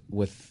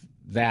with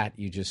that,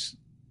 you just,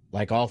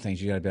 like all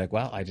things, you got to be like,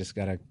 well, I just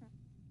got to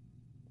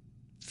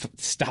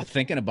stop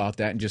thinking about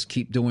that and just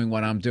keep doing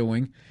what I'm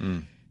doing.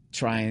 I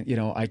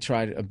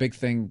tried a big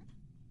thing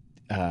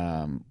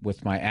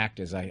with my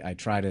actors. I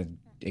try to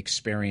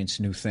experience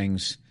new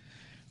things,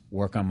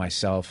 work on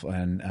myself,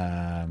 and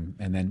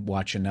then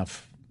watch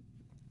enough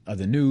of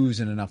the news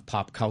and enough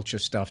pop culture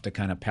stuff to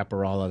kind of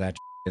pepper all of that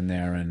in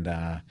there. And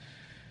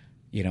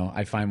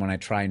I find when I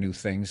try new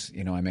things,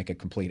 I make a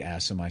complete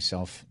ass of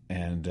myself,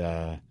 and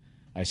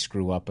I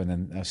screw up, and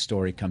then a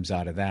story comes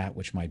out of that,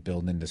 which might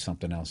build into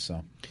something else.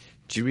 So,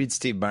 did you read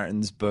Steve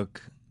Martin's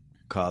book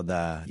called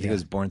I think it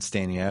was Born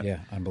Standing Up? Yeah,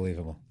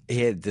 unbelievable.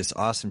 He had this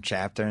awesome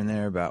chapter in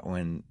there about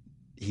when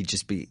he'd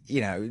just be,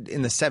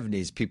 in the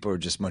 70s, people were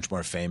just much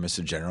more famous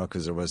in general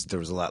because there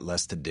was a lot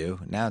less to do.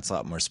 Now it's a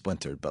lot more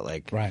splintered. But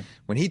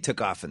when he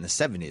took off in the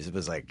 70s, it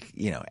was like,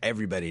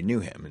 everybody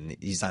knew him. And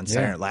he's on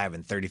Saturday Night Live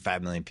and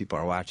 35 million people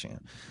are watching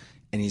him.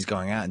 And he's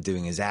going out and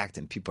doing his act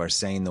and people are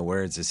saying the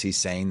words as he's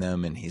saying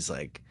them. And he's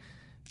like,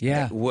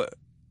 what?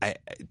 I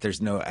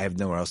have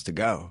nowhere else to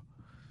go.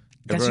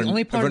 That's the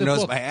only part of the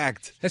knows book. My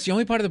act. That's the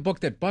only part of the book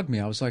that bugged me.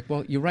 I was like,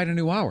 well, you write a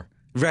new hour.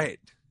 Right.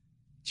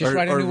 Just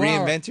write a new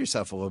hour. Or reinvent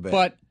yourself a little bit.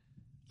 But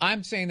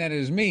I'm saying that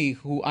as me,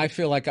 who I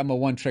feel like I'm a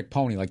one-trick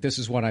pony. Like, this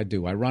is what I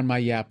do. I run my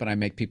yap and I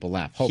make people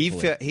laugh,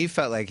 hopefully. He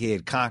felt like he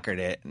had conquered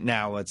it.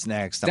 Now what's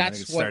next? I'm going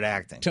to start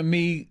acting. To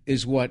me,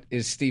 is what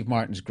is Steve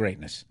Martin's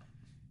greatness.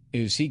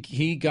 Is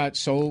he got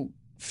so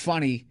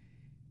funny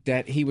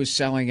that he was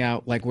selling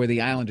out, like where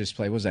the Islanders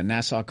play. What was that,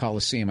 Nassau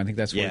Coliseum? I think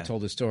that's where he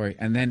told the story.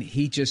 And then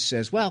he just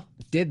says, well,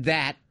 did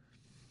that.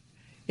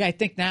 Yeah, I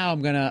think now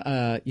I'm going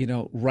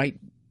to, write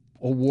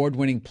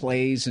award-winning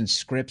plays and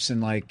scripts.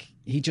 And,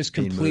 he just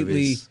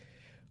completely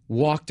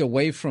walked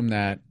away from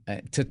that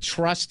to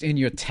trust in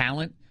your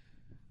talent.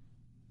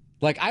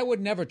 Like, I would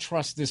never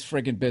trust this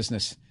friggin'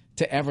 business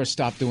to ever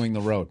stop doing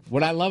the road.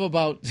 What I love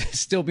about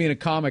still being a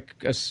comic,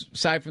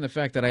 aside from the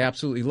fact that I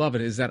absolutely love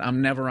it, is that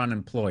I'm never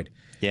unemployed.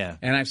 Yeah.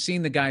 And I've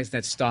seen the guys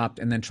that stopped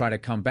and then try to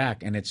come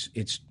back, and it's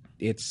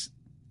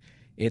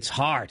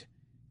hard.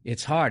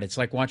 It's hard. It's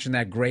like watching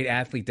that great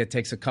athlete that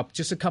takes a couple,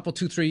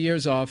 2-3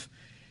 years off.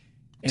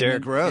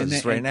 Derrick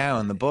Rose right now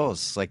in the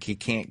Bulls, he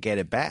can't get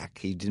it back.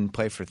 He didn't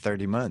play for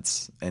 30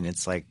 months, and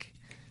it's like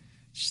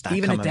just not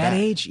even at that back.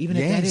 age. Even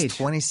at that age, he's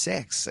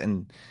 26,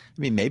 and I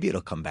mean maybe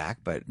it'll come back,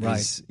 but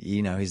he's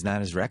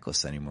not as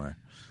reckless anymore.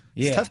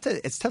 Yeah,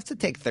 it's tough to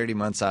take 30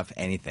 months off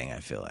anything. I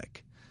feel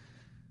like.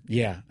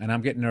 Yeah, and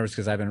I'm getting nervous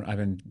because I've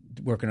been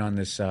working on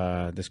this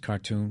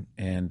cartoon,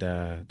 and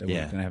that we're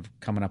going to have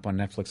coming up on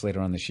Netflix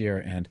later on this year,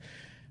 and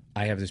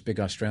I have this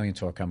big Australian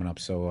tour coming up.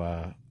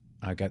 So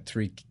I got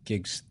 3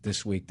 gigs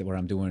this week where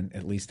I'm doing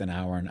at least an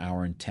hour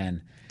and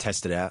 10.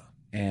 Test it out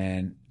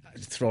and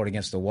throw it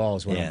against the wall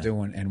is what I'm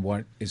doing. And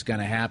what is going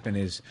to happen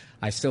is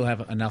I still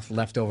have enough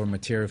leftover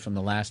material from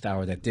the last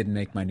hour that didn't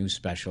make my new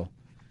special.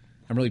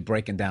 I'm really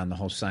breaking down the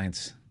whole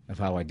science of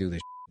how I do this.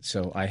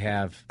 So I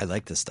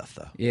like this stuff,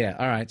 though. Yeah,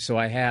 all right. So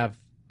I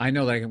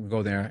know that I can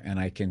go there and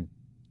I can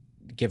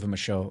give them a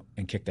show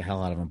and kick the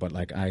hell out of them. But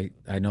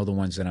I know the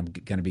ones that I'm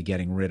going to be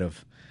getting rid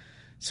of,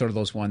 sort of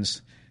those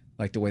ones,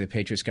 like the way the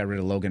Patriots got rid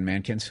of Logan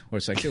Mankins, where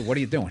it's like, dude, what are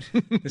you doing?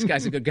 This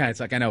guy's a good guy. It's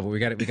like, I know, but we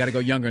got to go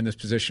younger in this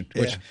position.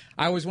 Which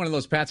I was one of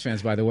those Pats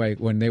fans, by the way,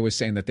 when they were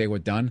saying that they were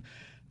done.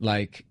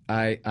 Like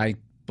I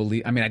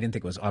believe. I mean, I didn't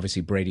think it was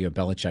obviously Brady or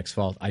Belichick's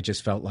fault. I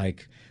just felt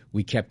like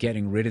we kept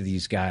getting rid of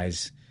these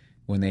guys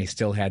when they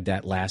still had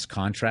that last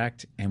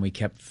contract, and we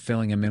kept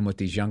filling them in with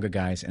these younger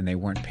guys, and they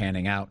weren't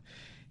panning out.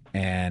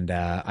 And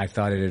I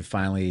thought it had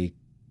finally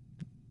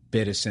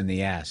bit us in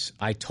the ass.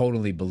 I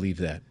totally believe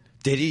that.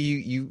 Did he?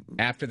 You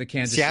after the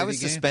Kansas City I was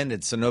game?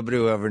 Suspended, so nobody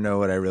will ever know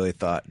what I really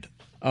thought.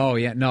 Oh,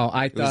 yeah. No,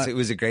 I thought... It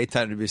was a great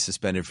time to be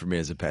suspended for me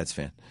as a Pats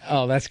fan.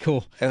 Oh, that's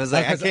cool. It was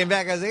like, I came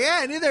back, I was like,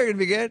 I knew they were going to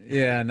be good.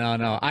 Yeah,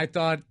 no. I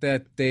thought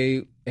that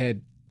they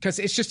had... Because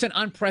it's just an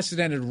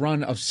unprecedented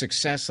run of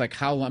success, like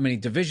how many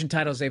division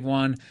titles they've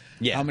won,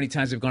 how many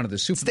times they've gone to the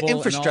Super Bowl, the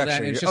infrastructure. And all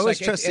that. It's just always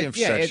trust the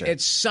infrastructure. At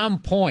some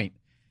point,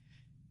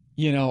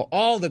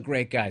 all the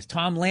great guys,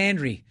 Tom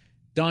Landry,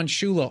 Don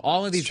Shula,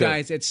 all of these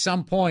guys, at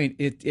some point,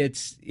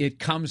 it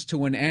comes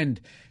to an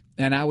end.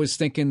 And I was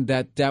thinking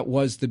that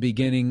was the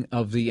beginning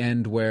of the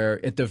end,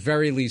 where at the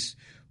very least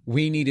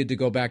we needed to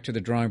go back to the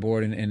drawing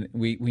board, and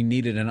we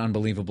needed an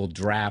unbelievable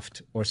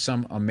draft or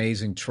some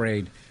amazing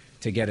trade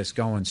to get us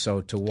going.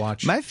 So to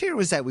watch, my fear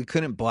was that we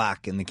couldn't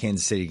block in the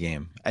Kansas City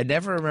game. I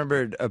never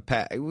remembered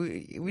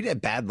we had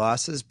bad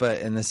losses,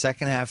 but in the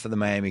second half of the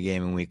Miami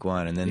game in week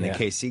 1, and then the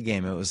KC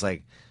game, it was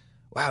like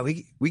wow,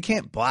 we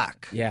can't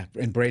block. Yeah,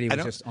 and Brady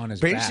was just on his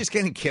Brady's back. just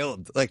getting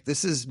killed. Like,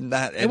 this is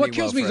not And what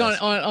kills me is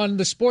on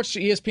the sports,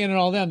 ESPN and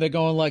all them, they're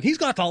going like, he's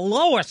got the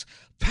lowest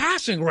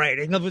passing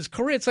rating of his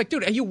career. It's like,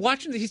 dude, are you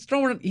watching? He's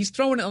throwing it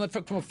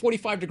from a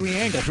 45-degree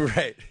angle.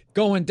 Right.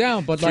 Going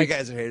down. But Three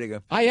guys are hitting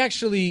him. I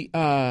actually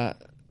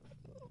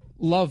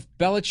love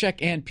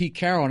Belichick and Pete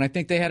Carroll, and I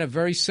think they had a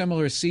very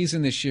similar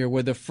season this year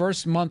where the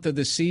first month of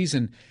the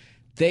season,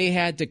 they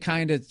had to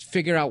kind of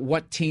figure out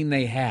what team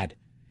they had.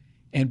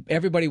 And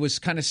everybody was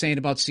kind of saying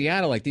about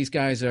Seattle, like, these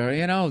guys are,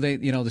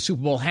 the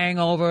Super Bowl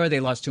hangover. They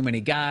lost too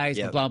many guys,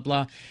 Yep. blah,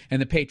 blah.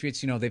 And the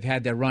Patriots, they've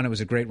had their run. It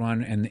was a great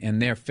run, and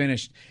they're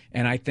finished.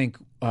 And I think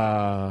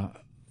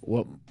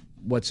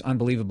what's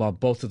unbelievable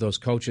about both of those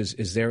coaches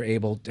is they're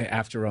able to,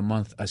 after a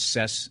month,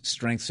 assess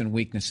strengths and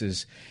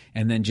weaknesses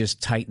and then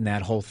just tighten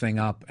that whole thing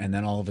up. And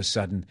then all of a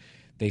sudden,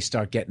 they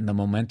start getting the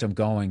momentum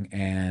going.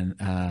 And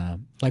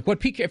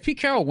if Pete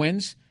Carroll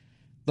wins,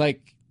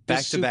 like,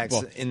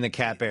 back-to-backs in the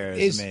cap era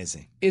is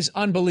amazing. Is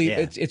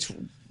unbelievable. Yeah. It's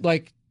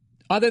like,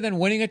 other than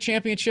winning a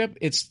championship,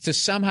 it's to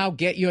somehow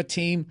get your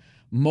team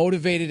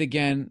motivated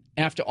again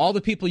after all the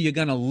people you're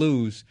going to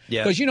lose.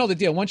 Because you know the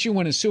deal. Once you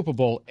win a Super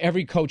Bowl,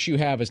 every coach you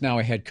have is now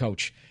a head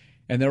coach.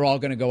 And they're all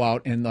going to go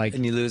out and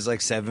And you lose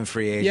like 7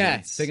 free agents.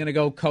 Yeah, they're going to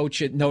go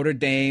coach at Notre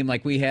Dame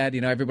like we had.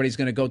 Everybody's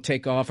going to go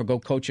take off or go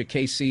coach at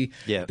KC.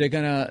 Yeah. They're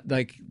going to,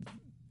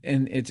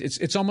 and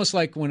it's almost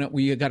like when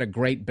you got a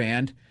great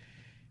band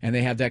and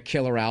they have that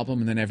killer album,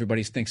 and then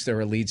everybody thinks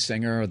they're a lead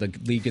singer, or the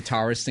lead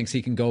guitarist thinks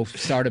he can go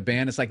start a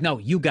band. It's like, no,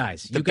 you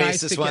guys. The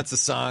bassist wants a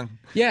song.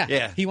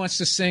 Yeah. He wants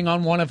to sing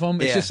on one of them.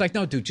 It's just like,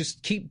 no, dude,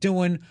 just keep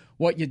doing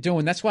what you're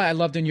doing. That's why I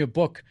loved in your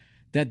book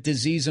that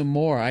Disease and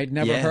More. I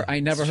never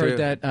heard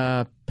that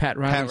Pat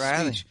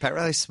Riley speech. Pat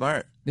Riley's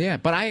smart. Yeah,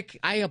 but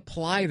I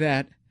apply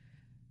that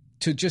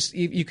to just,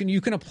 you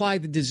can apply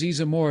the Disease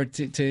and More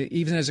to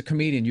even as a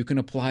comedian, you can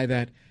apply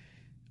that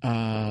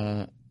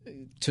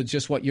to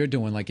just what you're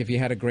doing. Like, if you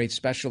had a great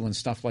special and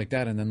stuff like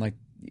that, and then, like,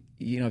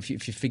 if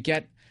you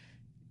forget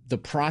the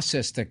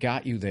process that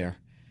got you there,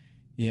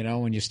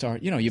 when you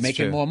start, you're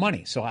making more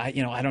money. So I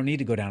don't need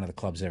to go down to the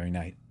clubs every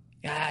night.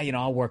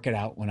 I'll work it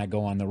out when I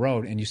go on the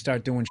road. And you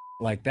start doing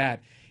like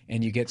that,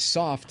 and you get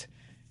soft.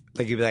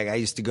 Like, you'd be like, I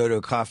used to go to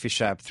a coffee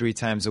shop 3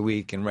 times a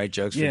week and write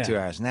jokes for 2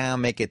 hours. Now I'll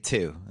make it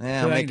 2.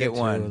 Now I'll make it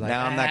 1. Like,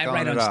 now I'm not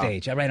going at all.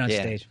 I write on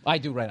stage. I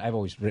do write. I've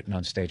always written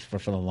on stage for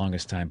the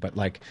longest time.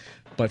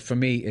 But for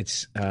me,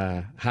 it's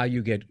how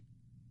you get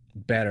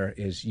better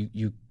is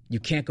you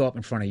can't go up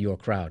in front of your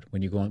crowd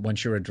when you go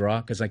once you're a draw,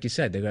 because, like you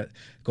said, they're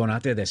going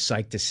out there, they're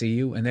psyched to see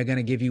you, and they're going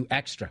to give you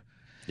extra.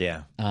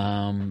 Yeah.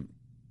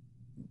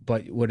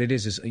 But what it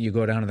is you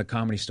go down to the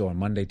Comedy Store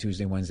Monday,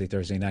 Tuesday, Wednesday,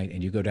 Thursday night,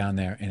 and you go down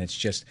there, and it's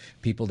just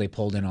people they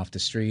pulled in off the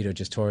street or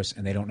just tourists,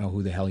 and they don't know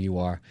who the hell you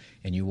are,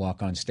 and you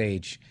walk on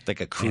stage. Like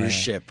a cruise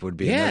ship would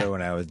be another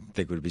one I would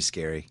think would be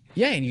scary.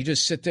 Yeah, and you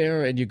just sit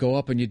there, and you go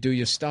up and you do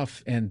your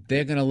stuff, and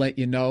they're going to let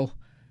you know.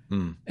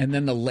 And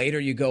then the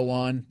later you go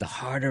on, the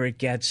harder it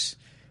gets.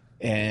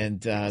 And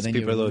then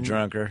people are a little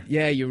drunker.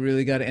 Yeah, you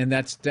really got to, and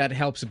that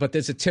helps. But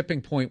there's a tipping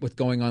point with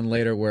going on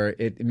later where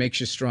it makes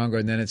you stronger,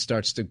 and then it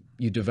starts to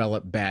you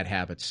develop bad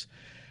habits.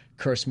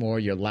 Curse more,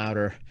 you're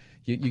louder.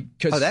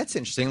 That's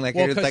interesting. Like,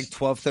 it's like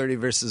 12:30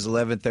 versus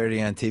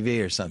 11:30 on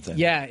TV or something.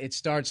 Yeah, it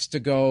starts to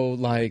go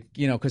like,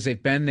 because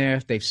they've been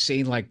there, they've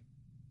seen like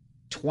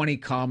 20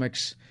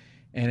 comics,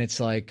 and it's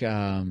like,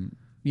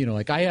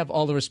 like, I have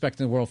all the respect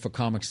in the world for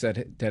comics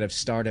that have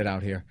started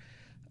out here.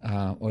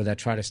 Or that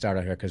try to start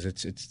out here, because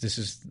this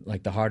is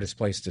like the hardest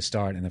place to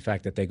start, and the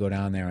fact that they go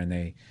down there and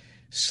they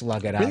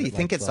slug it out. Really, you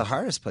think it's the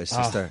hardest place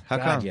to start? How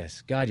come?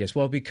 God, yes.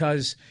 Well,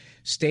 because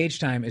stage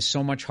time is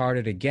so much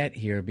harder to get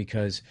here,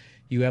 because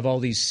you have all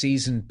these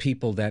seasoned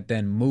people that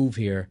then move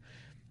here,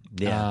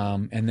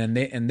 and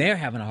then they're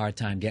having a hard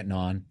time getting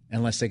on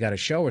unless they got a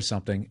show or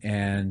something,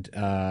 and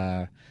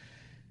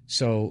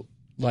so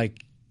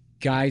like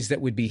guys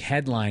that would be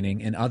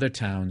headlining in other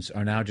towns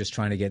are now just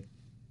trying to get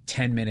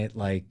 10-minute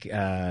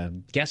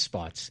guest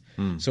spots.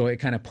 So it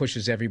kind of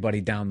pushes everybody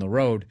down the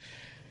road.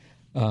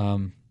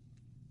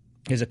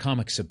 There's a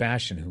comic,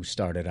 Sebastian, who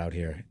started out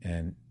here,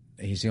 and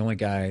he's the only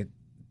guy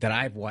that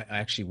I've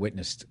actually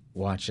witnessed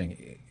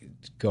watching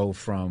go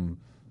from,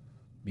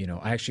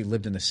 I actually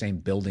lived in the same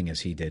building as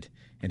he did,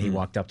 and he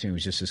walked up to me. He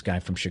was just this guy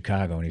from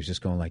Chicago, and he was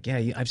just going like,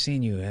 yeah, I've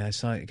seen you. I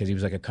saw it, because he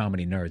was like a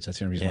comedy nerd. So that's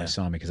the only reason why I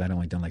saw me, because I'd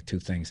only done like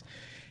 2 things.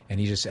 And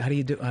he just, how do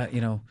you do,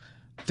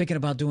 thinking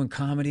about doing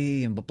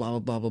comedy and blah, blah,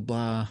 blah, blah,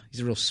 blah. He's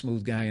a real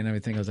smooth guy and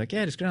everything. I was like,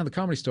 yeah, just go down to the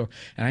Comedy Store.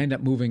 And I ended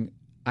up moving.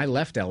 I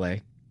left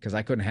L.A. because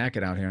I couldn't hack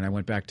it out here, and I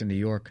went back to New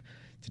York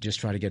to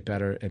just try to get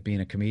better at being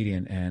a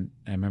comedian. And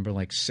I remember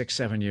like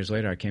 6-7 years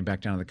later, I came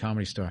back down to the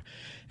Comedy Store,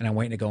 and I'm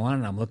waiting to go on,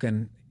 and I'm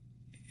looking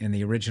in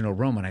the original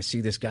room, and I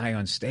see this guy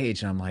on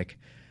stage, and I'm like,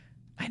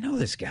 I know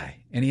this guy.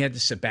 And he had the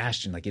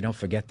Sebastian, like, you don't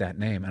forget that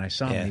name. And I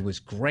saw him, and he was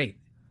great.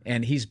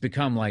 And he's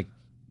become like,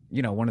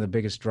 one of the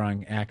biggest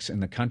drawing acts in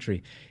the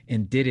country,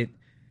 and did it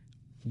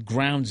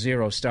ground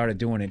zero, started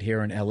doing it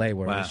here in LA,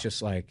 where it was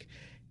just like,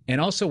 And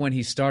also when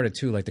he started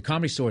too, like the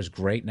Comedy Store is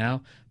great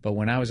now, but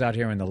when I was out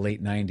here in the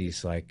late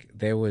 90s, like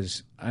there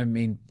was, I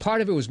mean,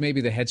 part of it was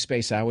maybe the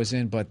headspace I was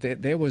in, but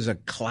there was a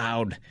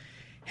cloud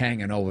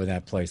hanging over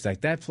that place.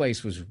 Like that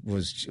place was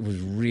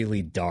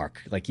really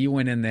dark. Like you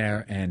went in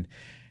there and,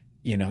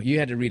 you know, you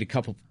had to read a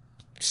couple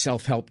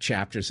self-help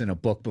chapters in a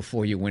book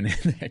before you went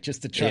in there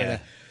just to try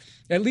to,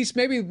 at least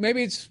maybe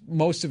it's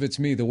most of it's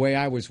me, the way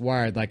I was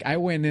wired. Like I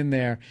went in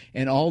there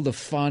and all the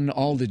fun,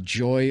 all the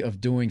joy of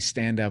doing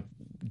stand-up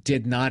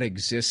did not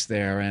exist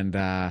there. And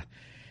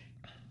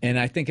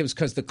I think it was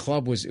because the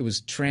club was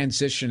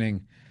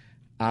transitioning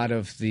out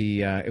of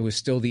the, it was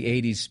still the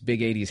 80s,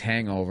 big 80s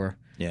hangover.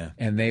 Yeah.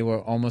 And they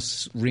were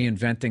almost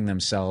reinventing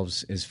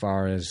themselves as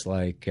far as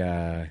like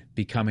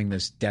becoming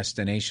this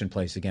destination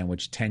place again,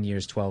 which 10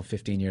 years, 12,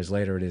 15 years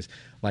later it is.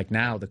 Like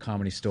now the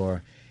Comedy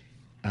Store,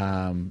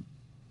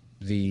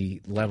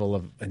 the level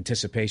of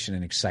anticipation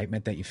and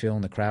excitement that you feel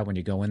in the crowd when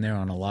you go in there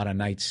on a lot of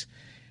nights,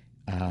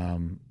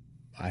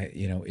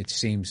 it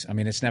seems, I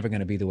mean, it's never going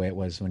to be the way it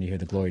was when you hear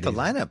the Glory Days. The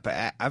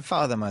lineup, I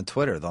follow them on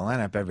Twitter. The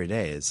lineup every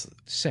day is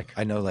sick.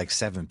 I know like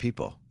 7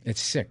 people.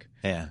 It's sick.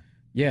 Yeah.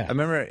 Yeah. I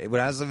remember when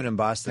I was living in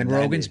Boston. And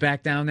Rogan's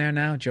back down there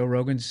now. Joe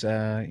Rogan's,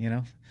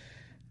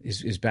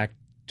 is back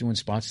doing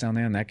spots down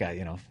there. And that guy,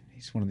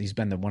 he's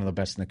been one of the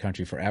best in the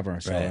country forever.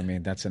 So, right. I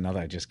mean, that's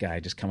another guy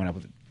just coming up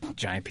with a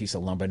giant piece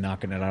of lumber,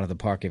 knocking it out of the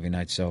park every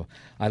night. So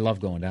I love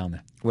going down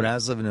there. When I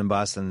was living in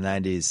Boston in the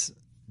 90s,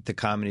 the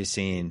comedy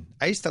scene,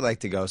 I used to like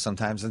to go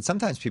sometimes, and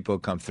sometimes people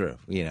would come through,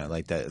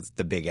 like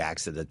the big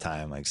acts at the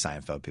time, like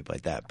Seinfeld, people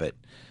like that. But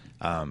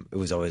it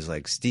was always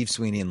like Steve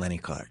Sweeney and Lenny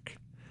Clark.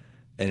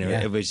 And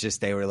it was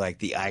just, they were like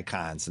the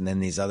icons. And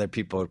then these other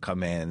people would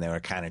come in and they were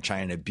kind of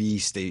trying to be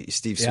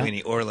Steve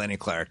Sweeney or Lenny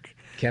Clark.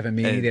 Kevin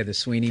Meaney, they're the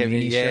Sweeney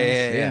Meaney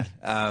shows.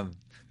 Yeah.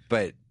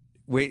 But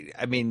wait,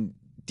 I mean,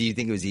 do you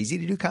think it was easy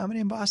to do comedy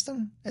in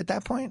Boston at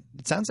that point?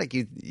 It sounds like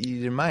you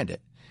didn't mind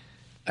it.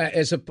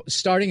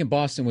 Starting in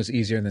Boston was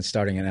easier than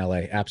starting in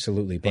LA,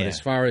 absolutely. But as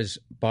far as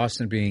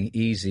Boston being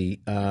easy,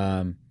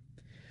 well,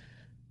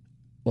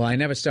 I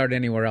never started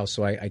anywhere else,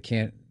 so I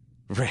can't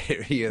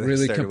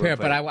really compare.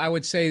 But I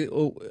would say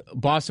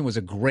Boston was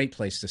a great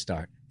place to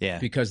start. Yeah.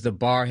 Because the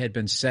bar had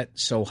been set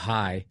so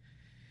high,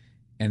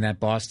 and that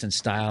Boston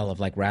style of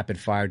like rapid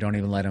fire, don't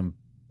even let them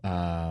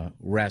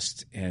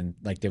rest, and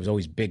like there was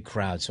always big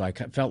crowds. So I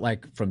felt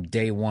like from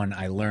day one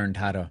I learned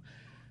how to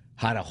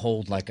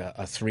hold like a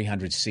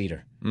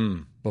 300-seater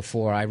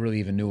before I really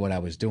even knew what I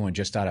was doing,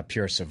 just out of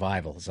pure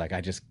survival. It's like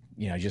I just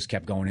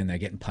kept going in there,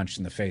 getting punched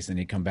in the face, and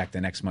then he'd come back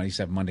the next Monday. He used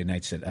to have Monday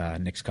nights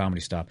at Nick's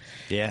Comedy Stop.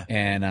 Yeah.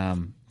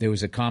 And there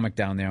was a comic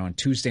down there on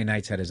Tuesday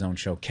nights, had his own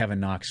show, Kevin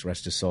Knox,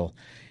 rest his soul.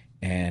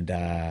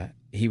 And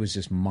he was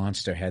this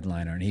monster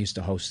headliner, and he used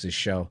to host this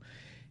show.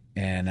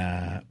 And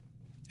I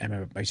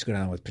remember I used to go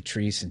down with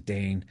Patrice and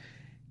Dane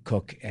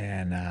Cook,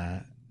 and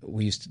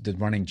the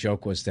running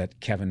joke was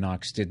that Kevin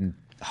Knox didn't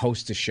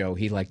host a show.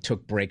 He like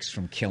took breaks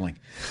from killing.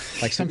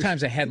 Like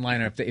sometimes a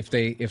headliner, if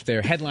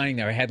they're headlining,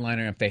 they're a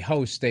headliner. If they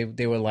host, they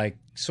were like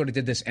sort of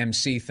did this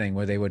MC thing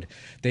where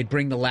they'd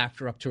bring the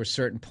laughter up to a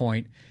certain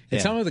point. And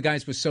some of the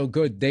guys were so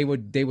good, they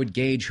would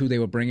gauge who they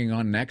were bringing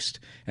on next,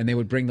 and they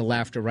would bring the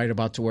laughter right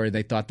about to where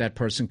they thought that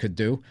person could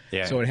do.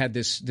 Yeah. So it had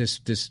this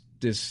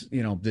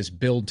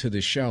build to the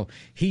show.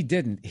 He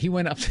didn't. He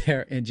went up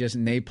there and just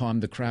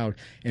napalmed the crowd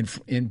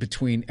in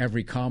between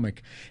every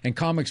comic. And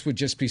comics would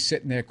just be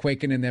sitting there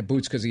quaking in their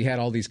boots because he had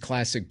all these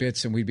classic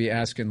bits, and we'd be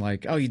asking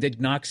like, "Oh, you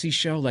did Knoxie's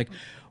show? Like,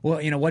 well,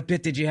 what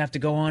bit did you have to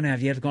go on?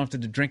 Have you ever gone to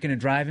the drinking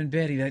and driving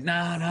bit?" He'd be like,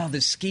 "No,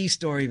 the ski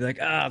story." He'd be like,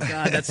 "Oh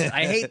God,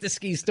 I hate the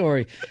ski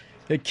story.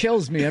 It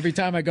kills me every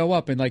time I go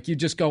up." And like you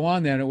just go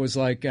on there, and it was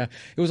like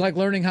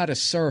learning how to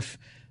surf.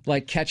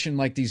 Like catching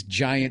like these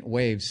giant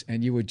waves,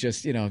 and you would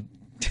just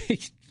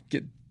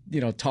get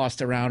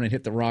tossed around and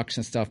hit the rocks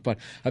and stuff. But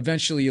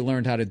eventually you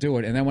learned how to do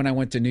it. And then when I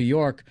went to New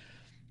York,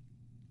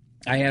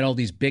 I had all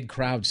these big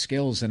crowd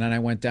skills, and then I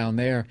went down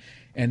there,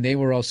 and they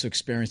were also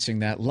experiencing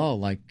that lull,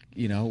 like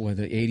where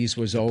the 80s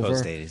was over.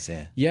 Post 80s,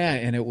 yeah. Yeah,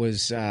 and it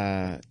was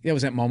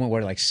that moment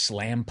where like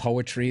slam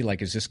poetry,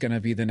 like is this going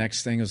to be the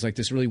next thing? It was like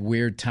this really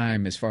weird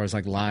time as far as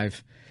like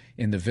live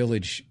in the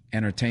Village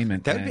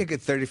entertainment. That would be a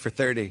good 30 for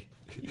 30.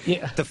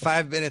 Yeah. The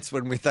 5 minutes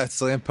when we thought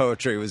slam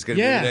poetry was going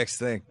to be the next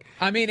thing.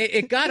 I mean,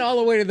 it got all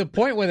the way to the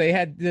point where they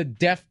had the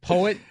deaf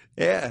poet.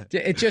 Yeah.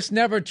 It just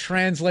never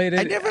translated.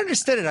 I never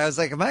understood it. I was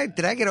like,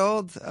 did I get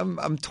old?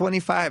 I'm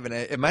 25, and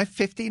am I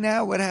 50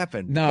 now? What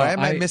happened? No, why am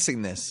I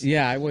missing this?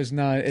 Yeah, I was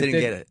not. Didn't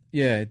get it.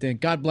 Yeah, it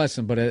didn't. God bless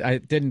him, but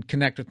it didn't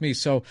connect with me.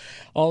 So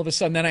all of a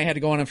sudden, then I had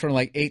to go on in front of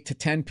like 8 to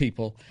 10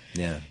 people.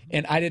 Yeah.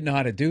 And I didn't know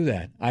how to do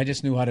that. I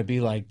just knew how to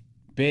be like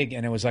big,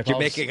 and it was like you're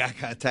making eye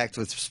contact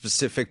with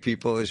specific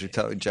people as you're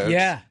telling jokes.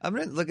 Yeah, I'm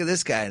gonna look at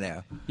this guy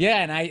now.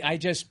 Yeah, and I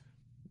just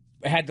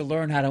had to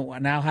learn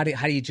how do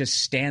you just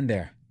stand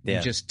there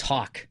and just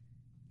talk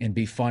and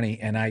be funny.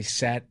 And I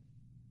sat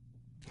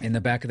in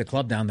the back of the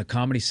club down the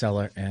Comedy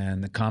Cellar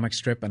and the comic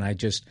strip, and I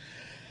just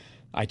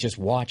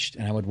watched,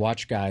 and I would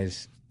watch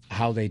guys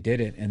how they did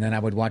it, and then I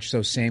would watch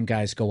those same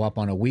guys go up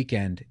on a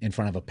weekend in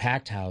front of a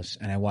packed house,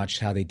 and I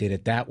watched how they did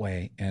it that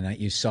way, and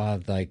you saw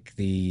like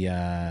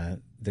the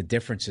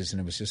differences,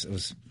 and it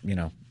was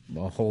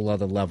a whole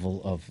other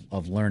level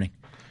of learning.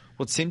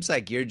 Well, it seems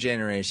like your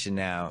generation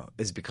now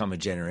has become a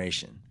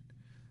generation.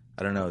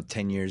 I don't know,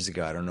 10 years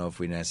ago, I don't know if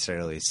we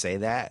necessarily say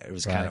that. It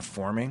was kind of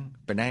forming.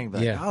 But now you're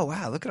like, oh,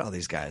 wow, look at all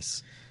these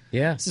guys.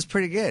 Yeah. This is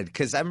pretty good.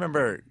 Because I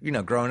remember,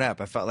 growing up,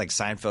 I felt like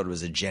Seinfeld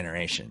was a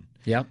generation.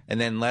 Yep.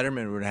 And then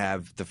Letterman would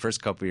have, the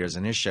first couple of years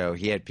in his show,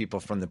 he had people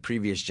from the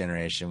previous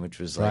generation, which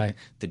was like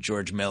the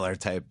George Miller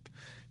type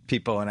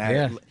people. And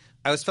I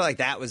always felt like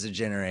that was a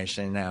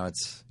generation. Now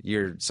it's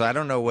so I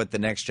don't know what the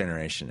next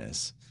generation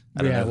is.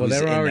 I don't know well,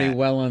 they're already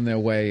well on their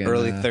way.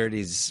 Early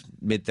 30s,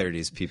 mid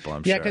 30s people,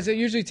 I'm sure. Yeah, because it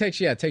usually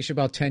takes you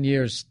about 10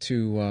 years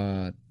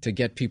to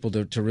get people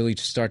to really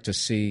start to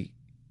see.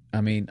 I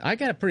mean, I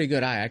got a pretty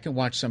good eye. I can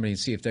watch somebody and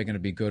see if they're going to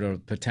be good or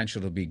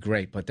potential to be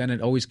great. But then it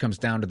always comes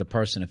down to the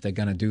person, if they're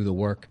going to do the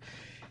work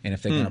and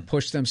if they're going to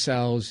push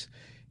themselves,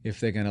 if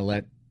they're going to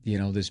let,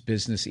 this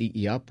business eat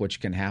you up, which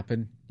can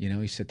happen.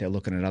 You sit there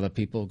looking at other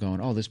people going,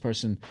 oh, this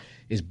person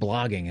is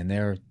blogging and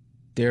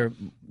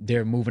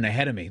they're moving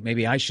ahead of me.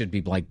 Maybe I should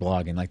be like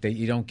blogging. Like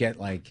you don't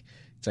get like,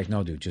 it's like,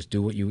 no, dude, just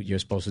do what you're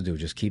supposed to do.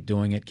 Just keep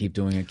doing it, keep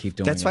doing it, keep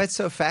doing it. That's why it's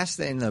so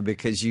fascinating, though,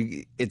 because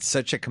it's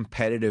such a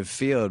competitive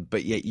field,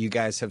 but yet you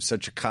guys have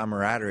such a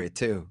camaraderie,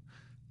 too.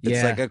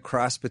 It's like a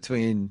cross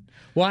between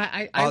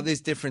all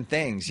these different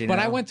things, But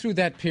I went through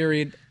that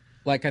period,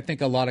 like I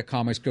think a lot of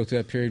comics go through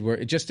that period where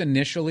it just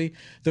initially,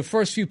 the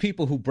first few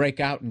people who break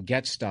out and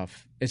get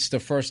stuff, it's the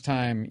first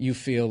time you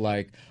feel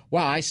like,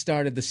 wow, I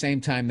started the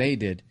same time they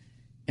did,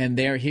 and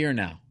they're here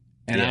now.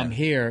 And I'm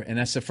here, and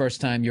that's the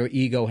first time your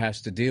ego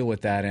has to deal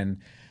with that. And,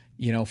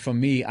 for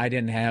me, I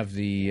didn't have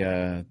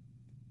the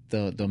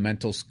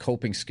mental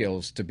coping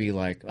skills to be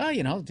like, oh,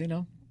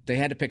 they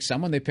had to pick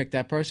someone, they picked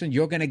that person.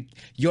 You're gonna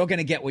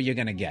get what you're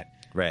gonna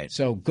get. Right.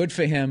 So good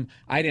for him.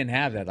 I didn't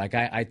have that. Like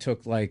I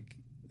took like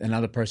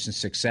another person's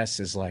success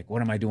as like,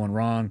 what am I doing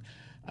wrong?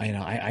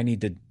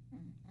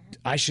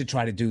 I should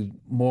try to do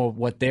more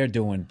what they're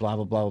doing. Blah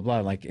blah blah blah blah.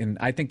 Like, and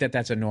I think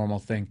that's a normal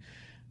thing.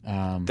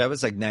 That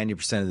was like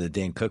 90% of the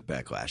Dane Cook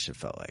backlash, it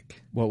felt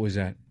like. What was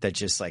that? That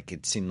just like,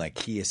 it seemed like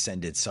he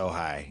ascended so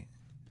high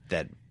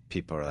that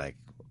people are like.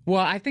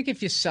 Well, I think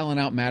if you're selling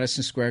out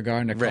Madison Square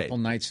Garden a couple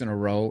nights in a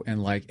row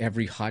and like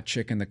every hot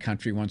chick in the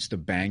country wants to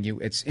bang you,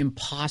 it's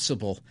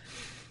impossible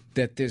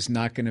that there's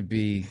not going to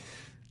be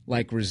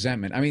like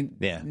resentment. I mean,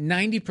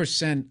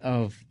 90%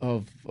 of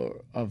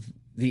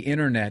the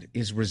internet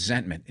is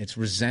resentment. It's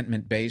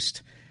resentment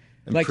based.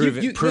 Like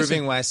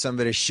proving why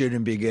somebody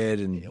shouldn't be good,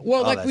 and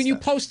like when you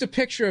post a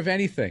picture of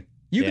anything,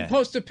 you can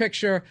post a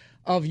picture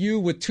of you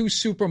with two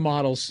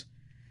supermodels,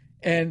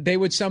 and they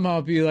would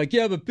somehow be like,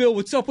 "Yeah, but Bill,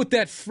 what's up with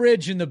that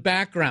fridge in the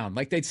background?"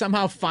 Like they'd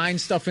somehow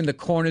find stuff in the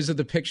corners of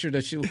the picture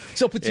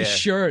what's up with your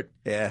shirt?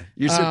 Yeah,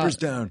 your zipper's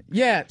down.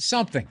 Yeah,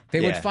 something.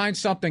 They would find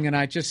something, and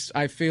I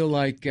feel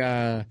like,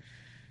 that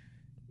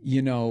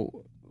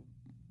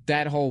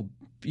whole.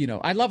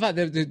 I love how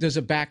there's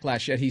a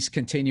backlash yet he's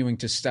continuing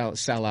to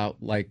sell out.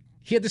 Like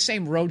he had the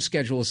same road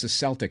schedule as the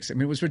Celtics. I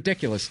mean, it was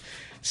ridiculous.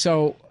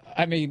 So,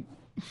 I wouldn't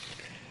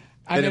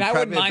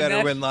mind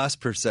better win-loss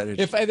percentage.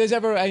 If there's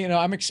ever,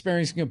 I'm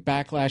experiencing a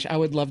backlash, I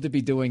would love to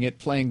be doing it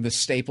playing the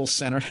Staples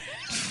Center.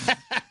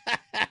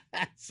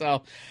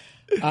 So,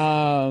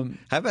 how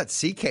about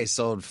CK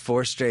sold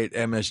 4 straight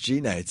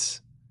MSG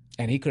nights?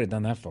 And he could have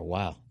done that for a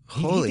while.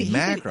 Holy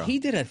mackerel. He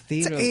did a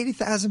theater. It's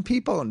 80,000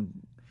 people in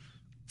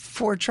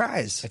 4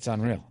 tries. It's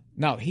unreal.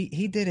 No,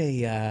 he did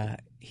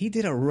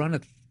a run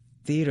of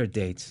theater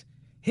dates.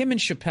 Him and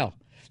Chappelle.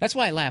 That's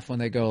why I laugh when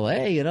they go,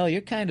 hey,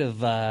 you're kind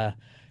of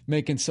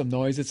making some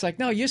noise. It's like,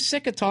 no, you're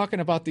sick of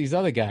talking about these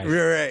other guys.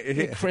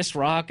 Right. Chris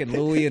Rock and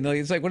Louis. And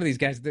it's like, what are these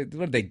guys? What,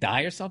 did they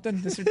die or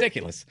something? This is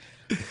ridiculous.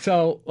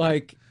 So,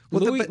 like,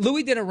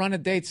 Louis did a run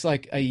of dates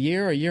like a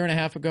year and a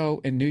half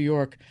ago in New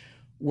York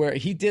where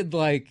he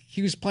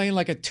was playing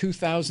like a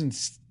 2,000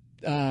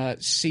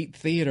 seat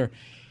theater.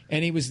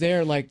 And he was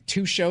there like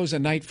 2 shows a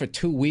night for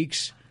 2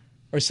 weeks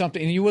or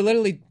something. And you were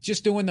literally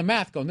just doing the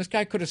math going, this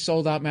guy could have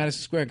sold out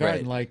Madison Square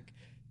Garden like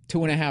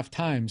 2.5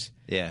 times.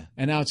 Yeah.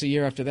 And now it's a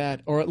year after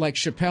that. Or like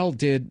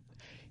Chappelle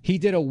he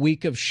did a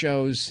week of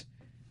shows.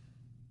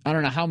 I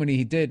don't know how many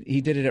he did. He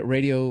did it at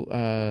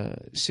Radio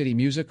City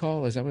Music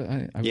Hall. Is that what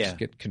I just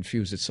get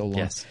confused. It's so long.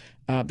 Yes.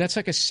 That's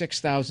like a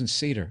 6,000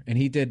 seater. And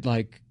he did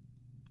like,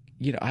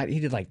 he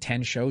did like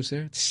 10 shows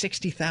there.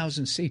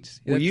 60,000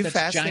 seats.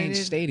 That's giant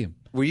stadium.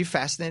 Were you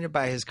fascinated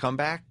by his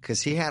comeback?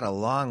 Because he had a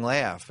long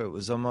layoff. It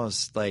was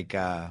almost like,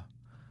 I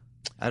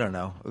don't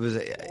know. It was.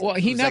 Well,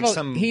 he never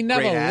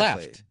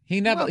left. He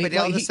never. But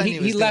all of a sudden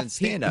he left.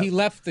 He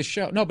left the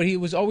show. No, but he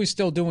was always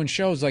still doing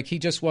shows. Like he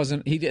just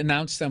wasn't. He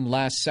announced them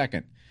last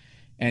second,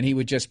 and he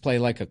would just play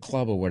like a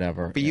club or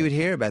whatever. But you would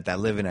hear about that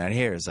living out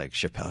here. It's like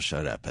Chappelle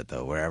showed up at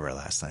the wherever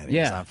last night. He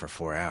was on for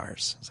 4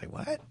 hours. It's like,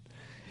 what?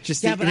 He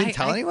didn't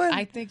tell anyone?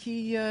 I think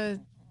he.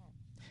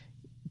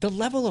 The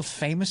level of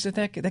famous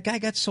that guy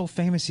got so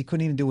famous he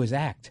couldn't even do his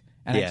act.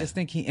 And I just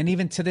think and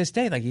even to this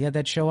day, like he had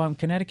that show out in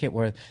Connecticut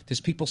where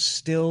there's people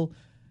still,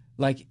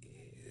 like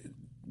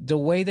the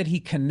way that he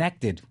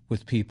connected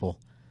with people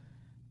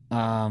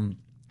on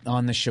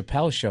the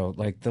Chappelle show,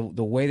 like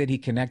the way that he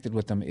connected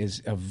with them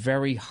is a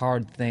very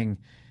hard thing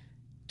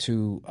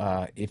to,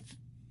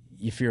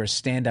 if you're a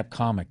stand-up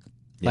comic.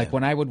 Like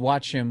when I would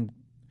watch him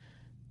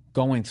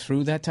going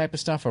through that type of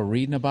stuff or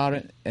reading about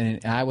it,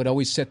 and I would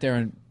always sit there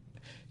and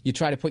you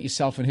try to put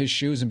yourself in his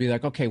shoes and be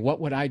like, okay, what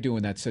would I do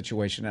in that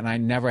situation? And I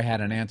never had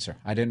an answer.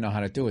 I didn't know how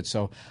to do it.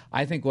 So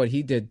I think what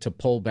he did to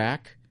pull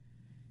back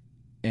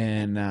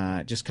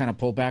and just kind of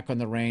pull back on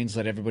the reins,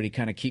 let everybody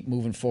kind of keep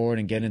moving forward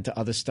and get into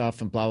other stuff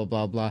and blah, blah,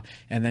 blah, blah,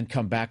 and then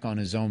come back on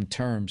his own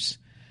terms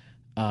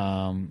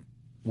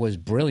was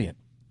brilliant.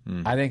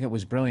 I think it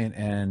was brilliant.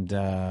 And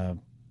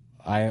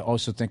I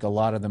also think a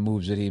lot of the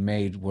moves that he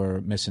made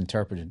were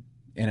misinterpreted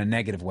in a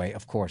negative way,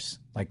 of course,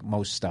 like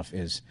most stuff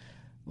is.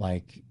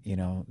 Like, you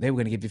know, they were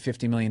going to give you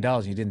 $50 million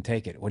and you didn't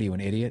take it. What are you, an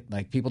idiot?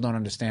 Like, people don't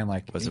understand.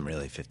 Like, it wasn't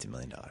really $50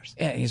 million.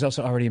 Yeah, he's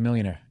also already a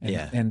millionaire. And,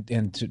 Yeah.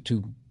 and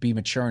to be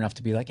mature enough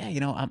to be like, yeah,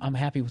 you know, I'm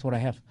happy with what I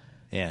have.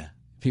 Yeah.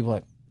 People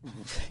are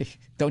like,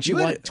 don't you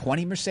want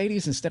 20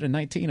 Mercedes instead of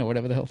 19 or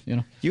whatever the hell, you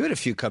know? You had a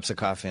few cups of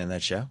coffee on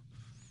that show.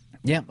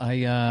 Yeah,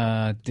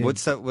 I did.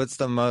 What's the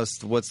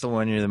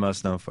one you're the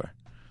most known for?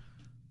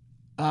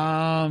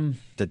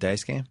 The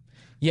dice game?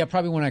 Yeah,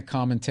 probably when I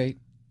commentate.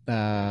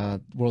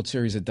 World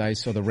Series of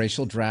Dice, so the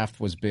racial draft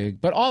was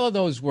big. But all of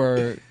those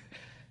were,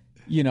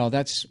 you know,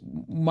 that's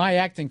my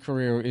acting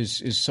career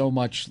is so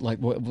much like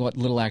what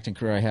little acting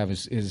career I have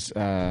is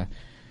I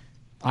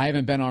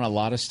haven't been on a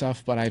lot of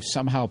stuff, but I've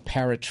somehow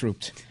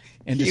paratrooped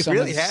into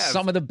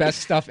some of the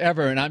best stuff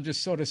ever. And I'm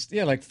just sort of,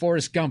 like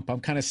Forrest Gump.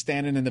 I'm kind of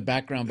standing in the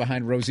background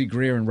behind Rosie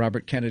Greer and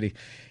Robert Kennedy.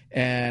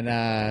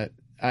 And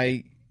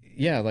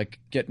like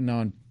getting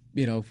on,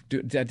 you know,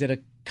 I did a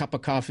cup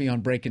of coffee on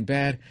Breaking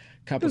Bad.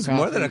 It was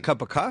more than a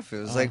cup of coffee.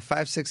 It was like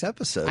 5-6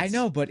 episodes. I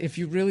know, but if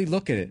you really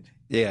look at it,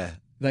 yeah,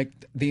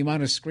 like the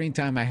amount of screen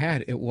time I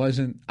had, it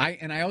wasn't.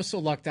 I also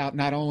lucked out.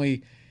 Not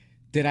only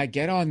did I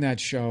get on that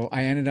show,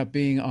 I ended up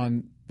being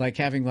on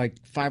having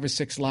 5 or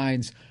 6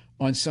 lines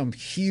on some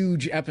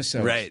huge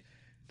episodes, right?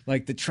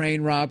 Like the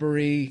train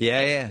robbery.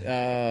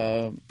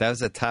 Yeah. That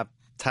was a top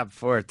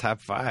 4,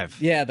 top 5.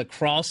 Yeah, the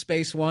crawl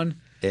space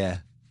one. Yeah,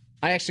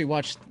 I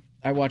watched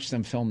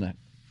them film that.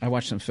 I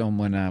watched them film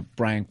when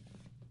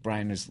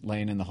Brian is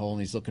laying in the hole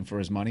and he's looking for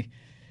his money,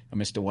 or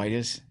Mr. White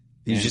is.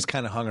 You just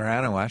kind of hung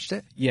around and watched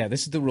it? Yeah,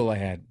 this is the rule I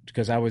had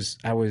because I was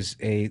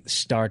a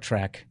Star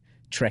Trek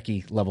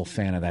Trekkie level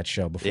fan of that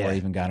show before I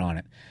even got on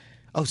it.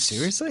 Oh,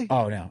 seriously?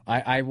 Oh, no.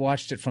 I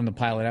watched it from the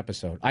pilot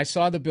episode. I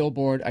saw the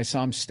billboard. I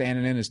saw him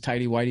standing in his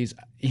tighty whities,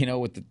 you know,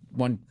 with the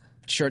one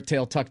shirt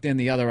tail tucked in,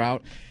 the other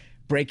out.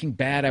 Breaking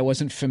Bad, I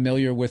wasn't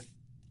familiar with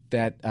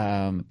that.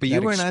 But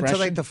you weren't until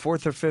like the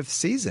 4th or 5th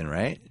season,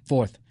 right?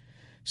 4th.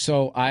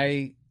 So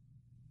I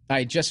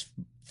just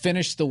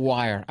finished The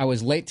Wire. I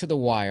was late to The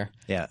Wire.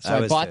 Yeah. So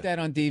I bought that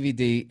on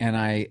DVD and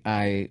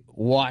I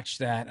watched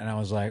that and I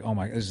was like, oh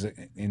my, this is,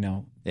 you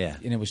know. Yeah.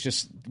 And it was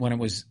just when it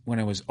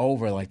was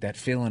over, like that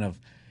feeling of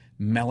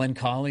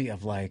melancholy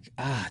of like,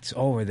 it's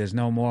over. There's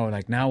no more.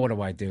 Like, now what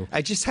do I do?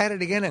 I just had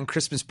it again on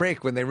Christmas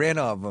break when they ran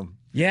all of them.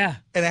 Yeah.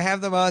 And I have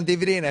them on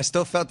DVD and I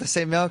still felt the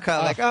same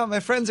melancholy. Like, my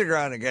friends are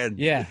gone again.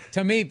 Yeah.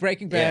 To me,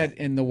 Breaking Bad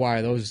and The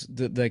Wire,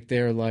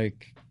 they're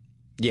like,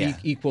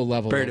 equal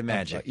level. Bird of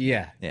Magic.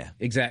 Yeah.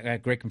 Exactly.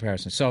 Great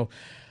comparison. So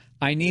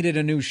I needed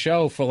a new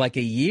show for like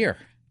a year.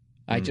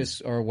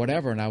 Or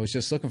whatever. And I was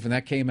just looking for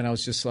that. Came and I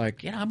was just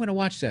like, I'm going to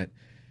watch that.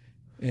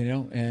 You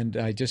know, and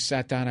I just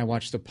sat down. I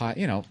watched the pilot,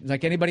 you know,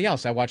 like anybody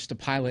else. I watched the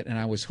pilot and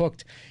I was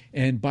hooked.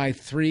 And by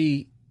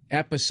 3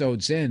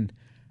 episodes in,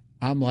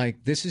 I'm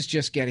like, this is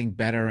just getting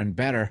better and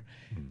better.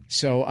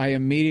 So I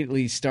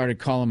immediately started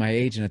calling my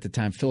agent at the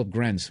time, Philip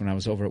Grenz, when I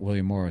was over at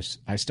William Morris.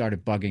 I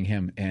started bugging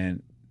him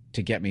and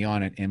to get me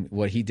on it. And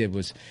what he did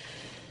was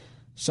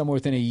somewhere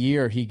within a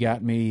year, he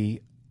got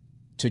me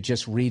to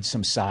just read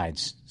some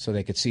sides so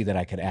they could see that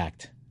I could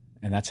act.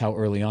 And that's how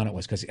early on it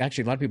was. Because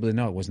actually, a lot of people didn't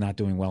know it was not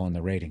doing well in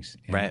the ratings.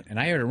 Right. And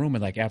I heard a rumor,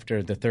 like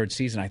after the 3rd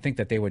season, I think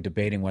that they were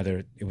debating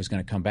whether it was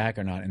going to come back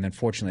or not. And then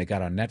fortunately, it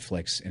got on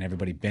Netflix and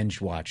everybody binge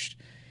watched.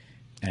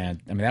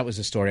 And I mean, that was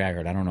the story I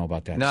heard. I don't know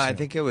about that. No, I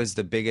think it was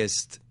the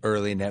biggest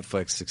early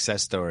Netflix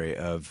success story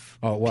of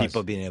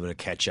people being able to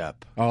catch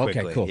up. Oh, okay,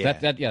 quickly. cool. Yeah.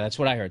 That's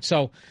what I heard.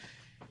 So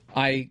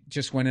I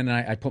just went in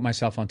and I put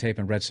myself on tape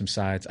and read some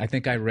sides. I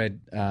think I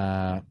read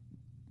the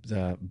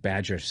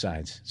Badger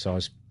sides. So I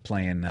was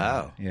playing,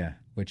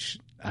 which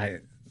I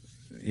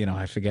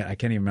forget. I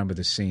can't even remember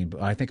the scene,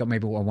 but I think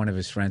maybe one of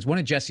his friends, one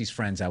of Jesse's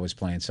friends I was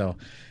playing. So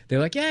they're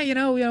like,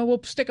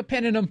 we'll stick a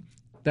pin in him.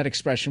 That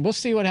expression. We'll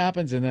see what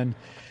happens. And then,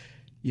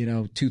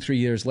 2-3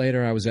 years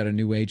later, I was at a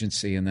new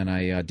agency, and then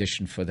I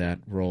auditioned for that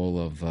role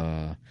of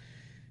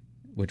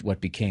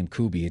what became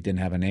Kubi. It didn't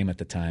have a name at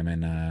the time,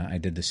 and I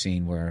did the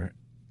scene where,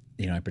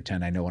 I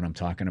pretend I know what I'm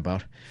talking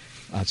about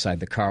outside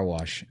the car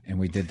wash, and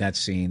we did that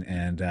scene,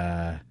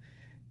 and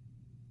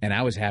And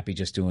I was happy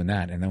just doing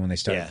that. And then when they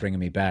started bringing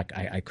me back,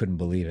 I couldn't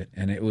believe it.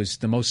 And it was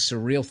the most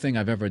surreal thing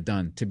I've ever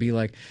done. To be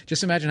like,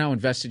 just imagine how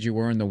invested you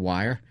were in The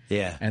Wire.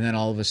 Yeah. And then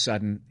all of a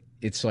sudden,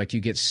 it's like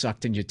you get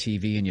sucked in your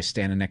TV and you're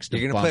standing next to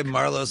Bunk. You're going to play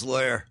Marlowe's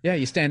lawyer. Yeah,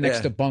 you stand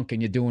next to Bunk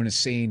and you're doing a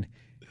scene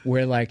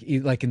where like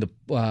in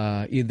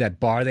the either that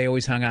bar they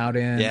always hung out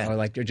in,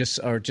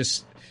 or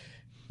just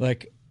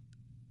like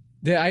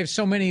I have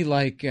so many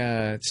like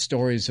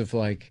stories of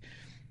like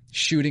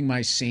shooting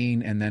my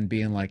scene and then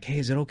being like, hey,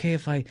 is it okay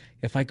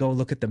if I go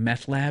look at the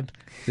meth lab?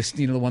 This,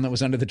 the one that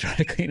was under the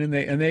dry clean, and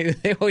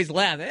they always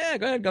laugh. Yeah,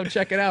 go ahead, go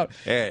check it out.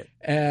 Yeah.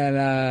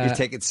 And you're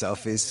taking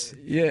selfies.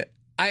 Yeah.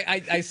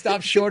 I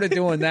stopped short of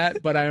doing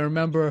that, but I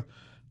remember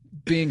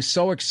being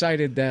so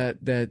excited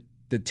that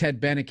the Ted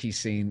Beneke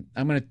scene.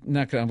 I'm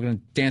gonna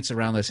dance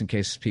around this in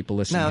case people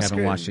listening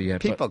haven't watched it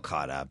yet. People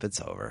caught up.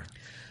 It's over.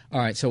 All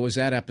right, so it was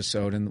that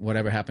episode, and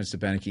whatever happens to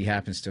Beneke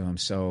happens to him.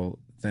 So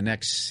the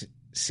next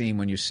scene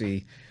when you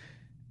see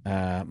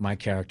my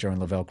character and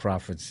Lavelle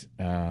Crawford's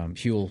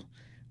Huel,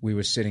 we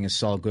were sitting in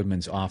Saul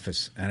Goodman's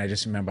office, and I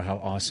just remember how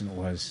awesome it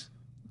was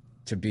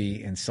to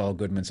be in Saul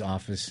Goodman's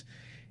office,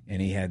 and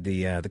he had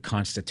the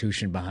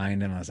Constitution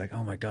behind him. I was like,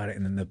 oh my God,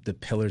 and then the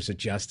Pillars of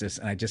Justice,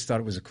 and I just thought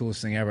it was the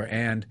coolest thing ever.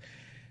 And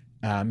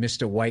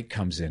Mr. White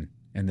comes in,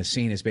 and the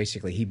scene is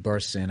basically he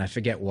bursts in, I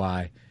forget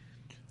why,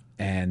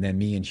 and then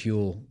me and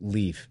Huel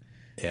leave.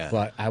 Yeah.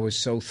 But I was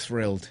so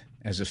thrilled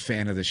as a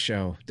fan of the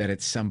show that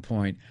at some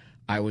point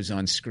I was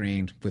on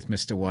screen with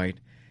Mr. White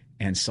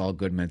and Saul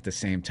Goodman at the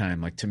same time.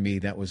 Like, to me,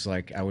 that was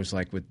like, I was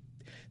like with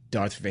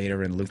Darth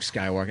Vader and Luke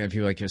Skywalker. If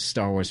you're like a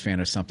Star Wars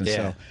fan or something. Yeah.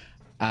 So,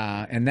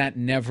 and that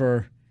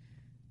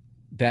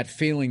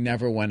feeling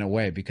never went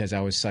away because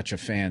I was such a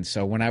fan.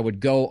 So when I would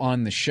go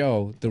on the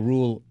show, the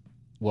rule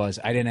was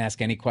I didn't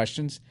ask any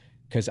questions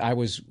because I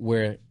was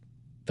where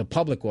the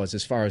public was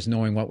as far as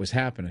knowing what was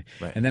happening.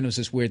 Right. And then it was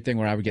this weird thing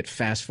where I would get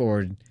fast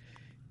forward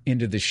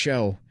into the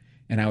show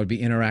and I would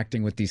be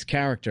interacting with these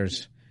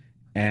characters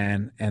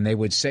and they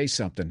would say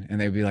something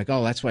and they'd be like,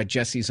 oh, that's why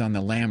Jesse's on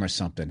the lamb or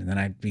something. And then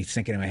I'd be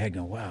thinking in my head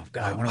going, wow,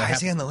 God, why is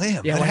he on the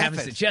lamb? Yeah, what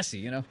happens to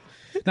Jesse, Not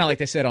like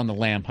they said on the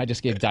lamb. I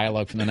just gave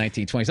dialogue from the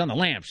 1920s. On the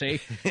lamb,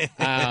 see?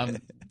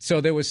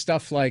 So there was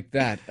stuff like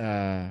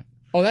that.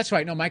 Oh, that's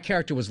right. No, my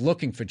character was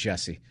looking for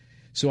Jesse.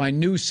 So I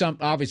knew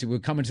obviously we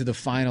were coming to the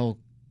final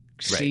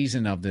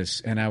season of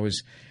this, and I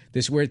was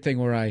this weird thing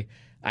where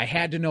I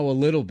had to know a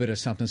little bit of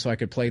something so I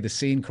could play the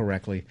scene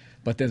correctly,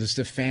 but there's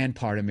the fan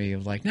part of me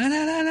of like, no,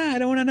 I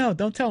don't want to know.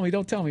 Don't tell me.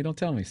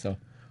 So,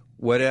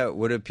 what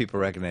do people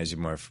recognize you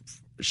more,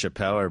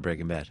 Chappelle or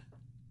Breaking Bad?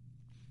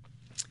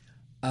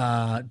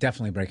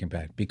 Definitely Breaking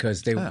Bad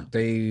because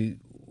I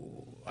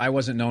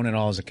wasn't known at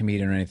all as a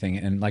comedian or anything,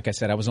 and like I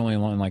said, I was only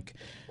on like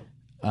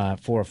 4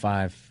 or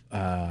 5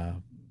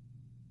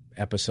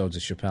 episodes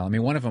of Chappelle. I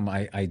mean, one of them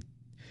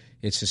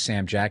it's a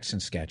Sam Jackson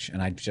sketch,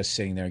 and I'm just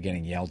sitting there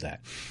getting yelled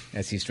at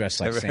as he's dressed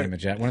like Sam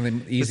Jackson. One of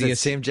the easiest. Was it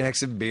Sam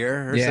Jackson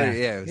beer? Or yeah,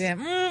 yeah.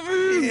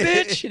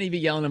 Bitch, and he'd be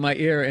yelling in my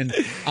ear, and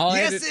all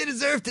yes, they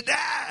deserve to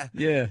die.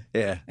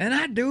 Yeah, and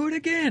I'd do it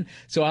again.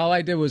 So all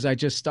I did was I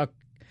just stuck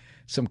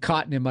some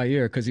cotton in my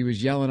ear because he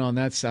was yelling on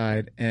that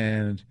side,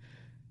 and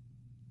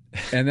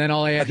then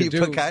all I had to do.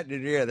 You put cotton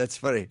in your ear. That's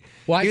funny.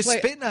 Well, he was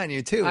spitting on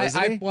you too,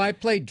 wasn't he? I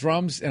played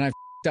drums, and I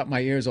up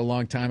my ears a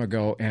long time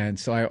ago, and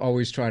so I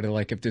always try to,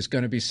 like, if there's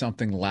going to be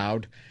something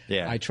loud,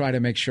 I try to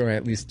make sure I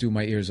at least do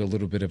my ears a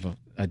little bit of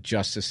a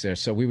justice there.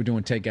 So we were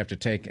doing take after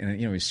take, and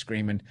he's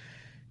screaming,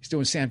 he's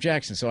doing Sam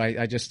Jackson. So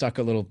I just stuck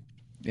a little,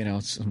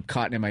 some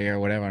cotton in my ear or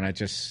whatever, and I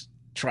just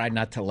tried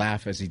not to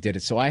laugh as he did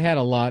it. So I had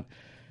a lot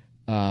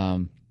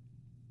of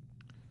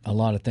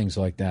things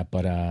like that.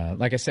 But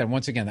like I said,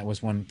 once again, that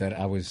was one that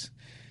I was,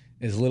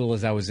 as little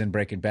as I was in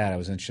Breaking Bad, I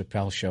was in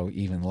Chappelle's show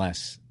even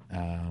less.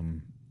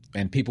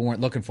 And people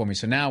weren't looking for me.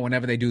 So now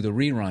whenever they do the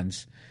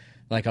reruns,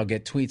 like I'll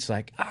get tweets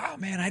like, oh,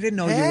 man, I didn't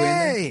know you were in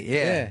there.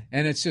 Yeah.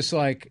 And it's just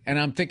like, and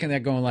I'm thinking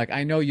that going like,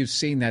 I know you've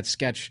seen that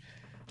sketch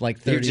like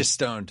 30, You're just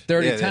stoned.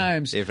 30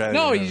 times.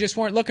 No, you just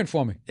weren't looking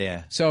for me.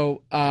 Yeah.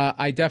 So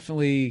I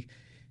definitely,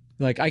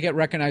 like, I get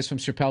recognized from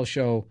Chappelle's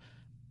show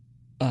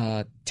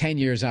 10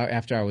 years out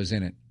after I was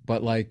in it.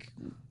 But like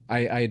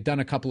I had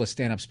done a couple of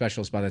stand-up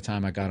specials by the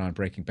time I got on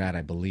Breaking Bad,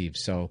 I believe.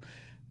 So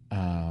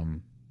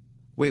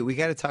wait, we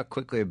got to talk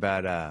quickly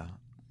about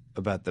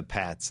the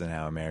Pats and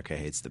how America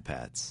hates the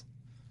Pats.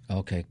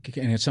 Okay.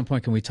 And at some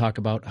point, can we talk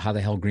about how the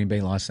hell Green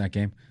Bay lost that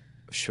game?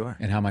 Sure.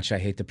 And how much I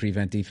hate the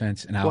prevent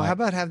defense. And how how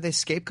about have they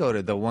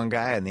scapegoated the one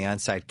guy on the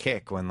onside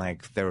kick when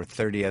like there were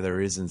 30 other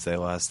reasons they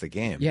lost the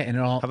game? Yeah, and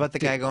how about the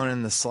guy going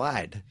in the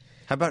slide?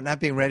 How about not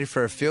being ready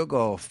for a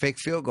fake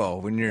field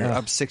goal when you're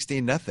up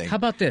 16-0? How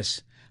about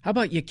this? How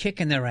about you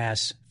kicking their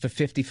ass for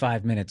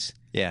 55 minutes?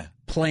 Yeah.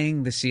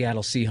 Playing the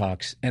Seattle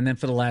Seahawks, and then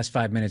for the last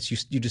 5 minutes,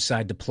 you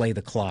decide to play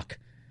the clock.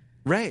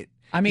 Right.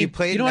 I mean, you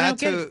played not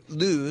to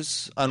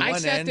lose on one end. I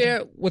sat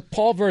there with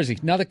Paul Verzi,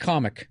 another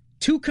comic,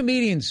 2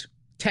 comedians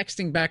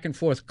texting back and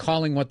forth,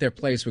 calling what their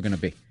plays were going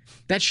to be.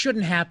 That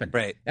shouldn't happen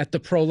right. at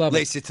the pro level.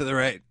 Lace it to the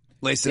right.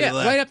 Lace to the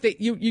left. Right up there.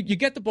 You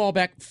get the ball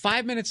back,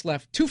 5 minutes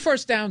left, 2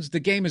 first downs, the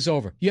game is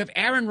over. You have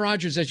Aaron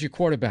Rodgers as your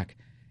quarterback.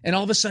 And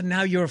all of a sudden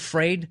now you're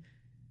afraid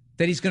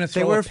that he's going to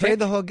throw They were a pick. afraid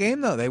the whole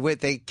game, though.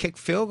 They kicked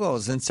field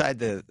goals inside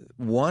the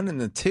 1 and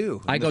the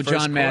 2. I go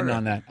John Madden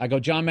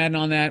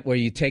on that. Where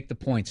you take the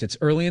points. It's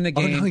early in the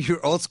game. Oh, no,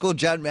 you're old school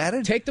John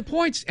Madden? Take the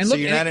points. And so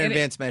look, you're not an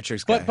advanced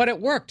metrics guy. But it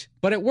worked.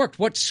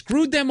 What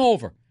screwed them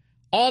over,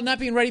 all not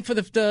being ready for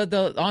the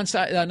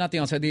onside, not the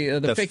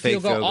onside, the fake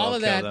field goal, all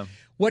of that.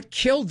 What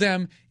killed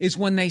them is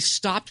when they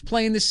stopped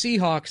playing the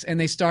Seahawks and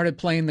they started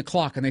playing the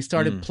clock and they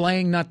started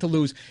playing not to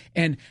lose.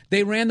 And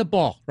they ran the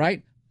ball,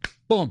 right?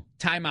 Boom,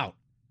 timeout.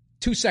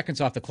 2 seconds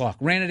off the clock.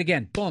 Ran it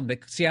again. Boom.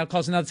 Seattle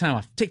calls another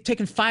timeout.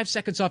 Taking 5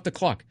 seconds off the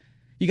clock.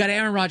 You got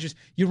Aaron Rodgers.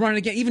 You run it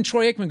again. Even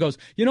Troy Aikman goes,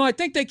 I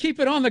think they keep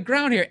it on the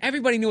ground here.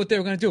 Everybody knew what they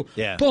were going to do.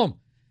 Yeah. Boom.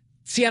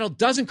 Seattle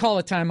doesn't call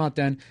a timeout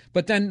then,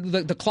 but then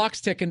the clock's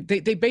ticking.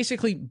 They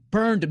basically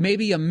burned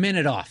maybe a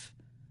minute off.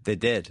 They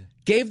did.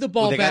 Gave the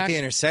ball back. They got the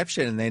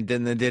interception, and they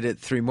did it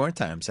 3 more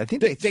times. I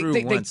think they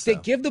threw once. They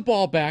give the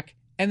ball back,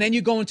 and then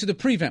you go into the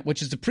prevent,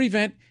 which is the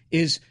prevent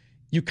is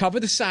you cover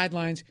the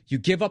sidelines, you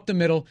give up the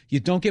middle, you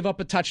don't give up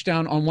a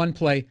touchdown on one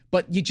play,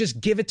 but you just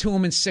give it to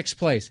them in 6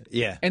 plays.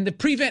 Yeah. And the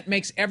prevent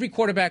makes every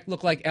quarterback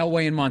look like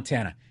Elway in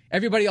Montana.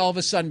 Everybody all of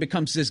a sudden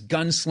becomes this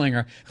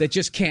gunslinger that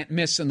just can't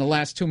miss in the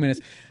last 2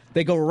 minutes.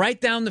 They go right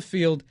down the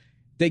field,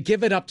 they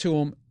give it up to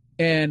them,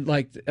 and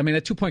that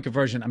 2-point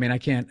conversion,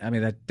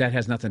 that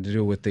has nothing to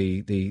do with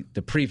the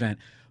prevent.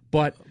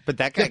 But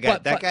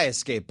that guy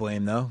escaped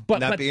blame though.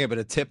 Not being able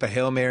to tip a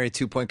Hail Mary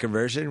 2-point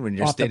conversion when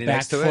you're standing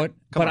next to it.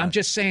 But I'm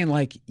just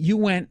saying,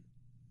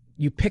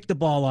 you picked the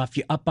ball off,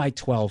 you're up by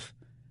 12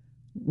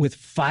 with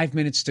 5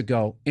 minutes to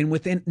go, and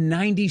within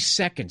 90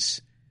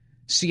 seconds,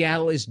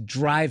 Seattle is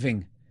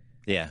driving.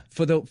 Yeah.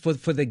 For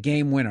the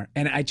game winner,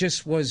 and I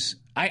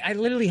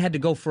literally had to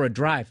go for a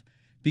drive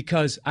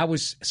because I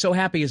was so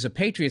happy as a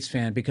Patriots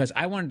fan because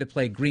I wanted to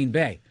play Green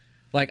Bay.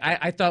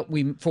 I thought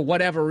for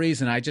whatever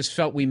reason, I just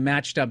felt we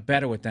matched up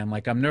better with them.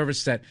 I'm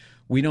nervous that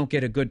we don't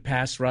get a good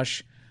pass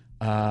rush.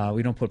 We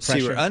don't put pressure. So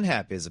you were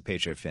unhappy as a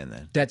Patriot fan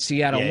then? That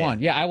Seattle won.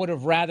 Yeah, I would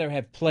have rather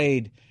have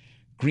played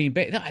Green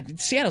Bay. No,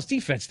 Seattle's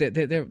defense,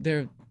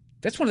 they're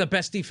that's one of the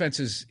best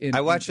defenses in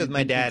I watched with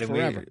my dad,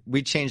 and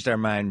we changed our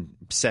mind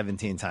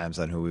 17 times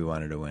on who we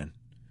wanted to win.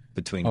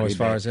 Between Green as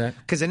far Bay. As that?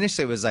 Because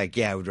initially it was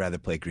I would rather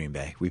play Green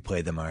Bay. We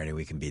played them already.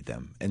 We can beat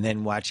them. And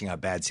then watching how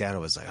bad Seattle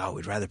was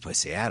we'd rather play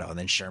Seattle. And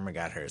then Sherman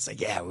got hurt. It's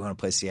we want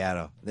to play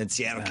Seattle. And then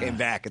Seattle came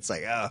back. It's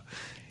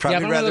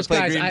probably rather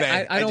play Green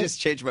Bay. I just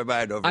changed my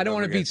mind over I don't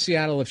want to beat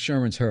Seattle if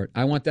Sherman's hurt.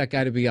 I want that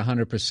guy to be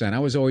 100%. I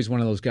was always one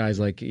of those guys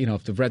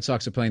if the Red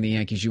Sox are playing the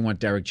Yankees, you want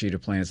Derek Jeter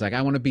playing. It's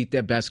I want to beat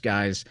their best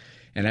guys,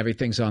 and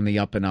everything's on the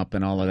up and up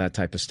and all of that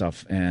type of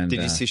stuff. And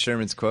did you see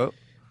Sherman's quote?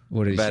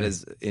 What did he about say?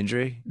 his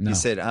injury? No. He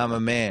said, "I'm a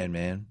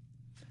man."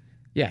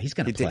 Yeah, he's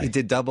going to play. He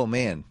did double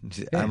man.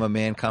 I'm a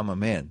man, comma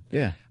man.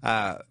 Yeah.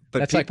 But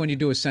that's like when you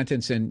do a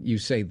sentence and you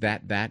say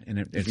that,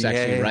 and it's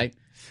actually right.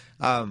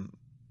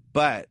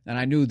 But and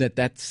I knew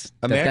that's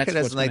America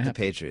doesn't like the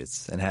happen.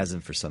 Patriots and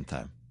hasn't for some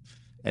time.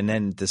 And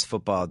then this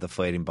football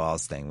deflating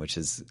balls thing, which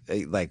is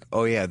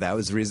that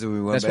was the reason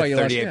we won by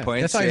 38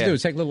 points. That's all you do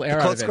is take a little air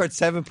out of it. The Colts scored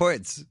 7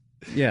 points.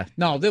 Yeah.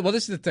 No, well,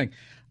 this is the thing.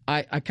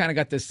 I kind of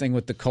got this thing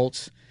with the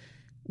Colts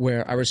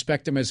where I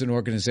respect them as an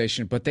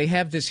organization, but they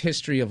have this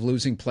history of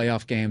losing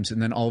playoff games,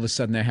 and then all of a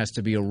sudden there has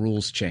to be a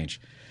rules change.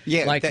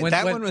 Yeah, when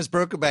one was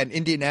broken by an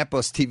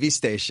Indianapolis TV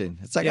station.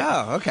 It's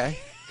oh, okay.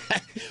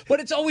 But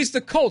it's always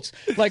the Colts.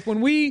 When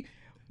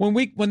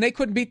they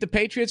couldn't beat the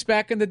Patriots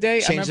back in the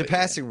day, changed the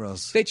passing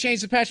rules. They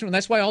changed the passing rules.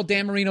 That's why all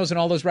Dan Marino's and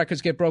all those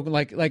records get broken.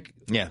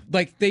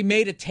 They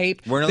made a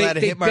tape. We're not allowed to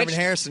hit Marvin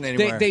Harrison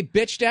anymore. They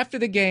bitched after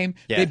the game.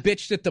 Yeah. They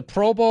bitched at the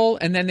Pro Bowl,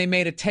 and then they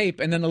made a tape,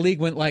 and then the league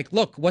went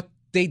look, what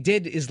they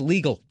did is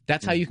legal.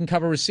 That's how you can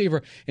cover a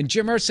receiver. And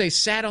Jim Irsay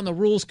sat on the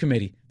rules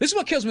committee. This is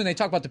what kills me when they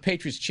talk about the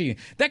Patriots cheating.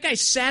 That guy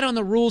sat on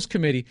the rules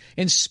committee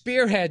and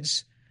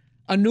spearheads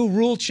a new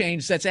rule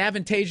change that's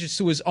advantageous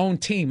to his own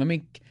team.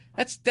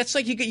 That's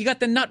like you got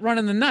the nut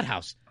running the nut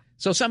house.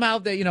 So somehow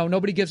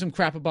nobody gives him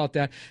crap about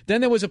that.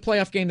 Then there was a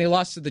playoff game they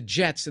lost to the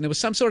Jets, and there was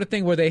some sort of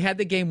thing where they had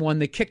the game won,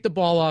 they kicked the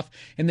ball off,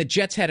 and the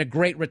Jets had a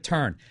great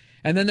return.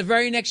 And then the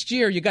very next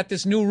year, you got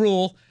this new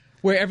rule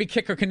where every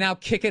kicker can now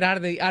kick it out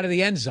of the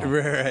end zone.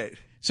 Right.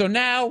 So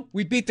now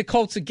we beat the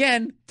Colts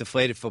again.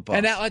 Deflated football.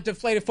 And now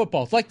deflated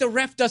football. Like the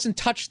ref doesn't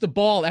touch the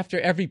ball after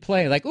every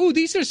play.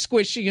 These are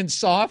squishy and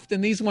soft,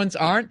 and these ones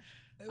aren't.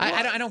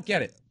 I don't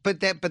get it. But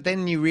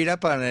then you read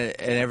up on it,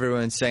 and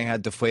everyone's saying how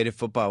deflated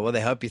football. Well,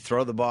 they help you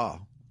throw the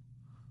ball.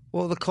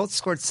 Well, the Colts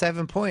scored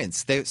 7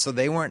 points, so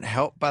they weren't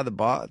helped by the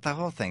ball. The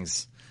whole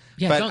thing's.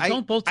 Yeah, but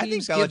don't both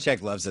teams. I think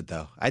Belichick loves it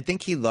though. I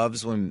think he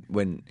loves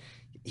when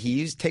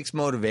he takes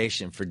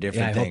motivation for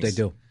different things. I hope they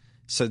do.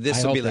 So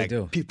this will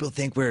be people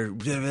think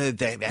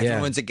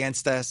everyone's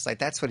against us.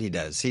 That's what he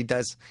does. He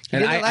did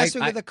it last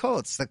week with the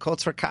Colts. The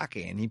Colts were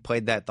cocky, and he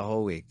played that the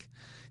whole week.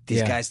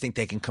 These guys think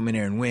they can come in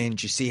here and win.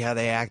 Did you see how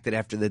they acted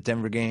after the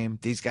Denver game?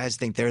 These guys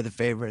think they're the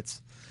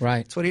favorites.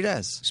 Right. That's what he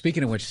does.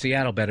 Speaking of which,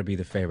 Seattle better be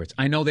the favorites.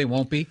 I know they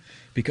won't be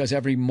because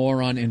every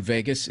moron in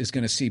Vegas is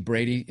going to see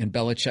Brady in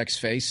Belichick's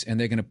face, and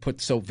they're going to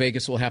so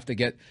Vegas will have to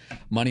get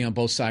money on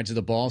both sides of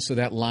the ball. So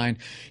that line,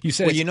 you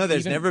said. Well,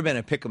 there's never been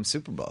a pick'em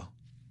Super Bowl.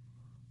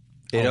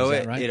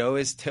 It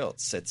always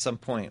tilts at some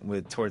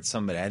point towards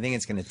somebody. I think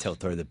it's going to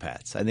tilt toward the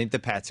Pats. I think the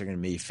Pats are going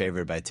to be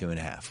favored by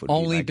 2.5.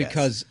 Only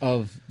because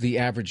of the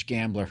average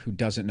gambler who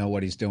doesn't know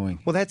what he's doing.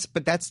 Well,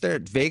 that's their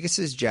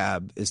Vegas's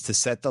job is to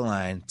set the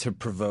line to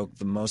provoke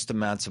the most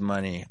amounts of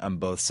money on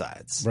both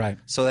sides. Right.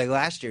 So like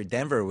last year,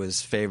 Denver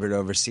was favored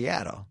over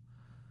Seattle.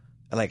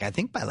 Like I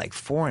think by like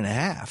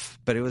 4.5,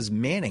 but it was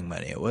Manning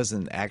money. It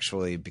wasn't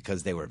actually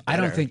because they were better. I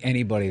don't think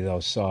anybody though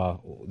saw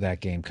that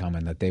game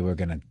coming that they were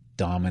going to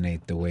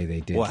dominate the way they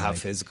did. Well, how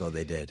physical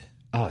they did.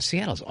 Oh,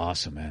 Seattle's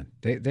awesome, man.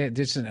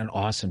 This is an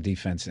awesome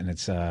defense, and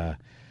it's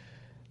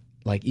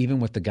like even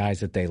with the guys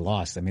that they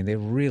lost, I mean, they're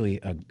really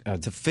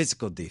it's a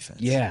physical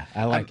defense. Yeah,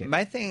 I like it.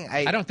 My thing,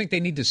 I don't think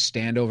they need to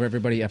stand over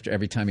everybody after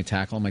every time you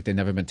tackle them like they've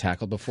never been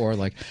tackled before.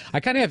 Like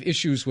I kind of have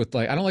issues with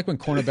I don't like when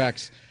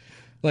cornerbacks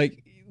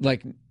like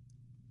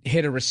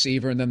hit a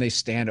receiver and then they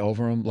stand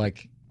over him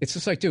like. It's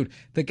just like, dude,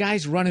 the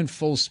guy's running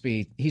full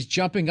speed. He's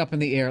jumping up in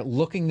the air,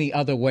 looking the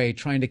other way,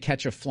 trying to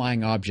catch a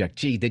flying object.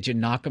 Gee, did you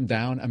knock him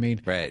down? I mean,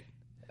 right.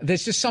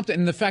 There's just something.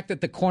 And the fact that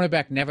the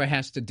cornerback never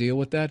has to deal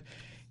with that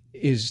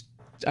is,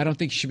 I don't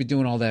think you should be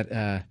doing all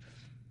that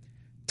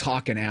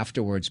talking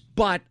afterwards.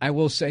 But I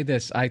will say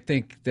this. I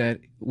think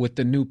that with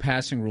the new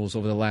passing rules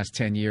over the last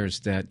 10 years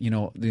that,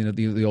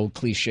 the old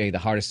cliche, the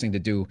hardest thing to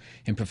do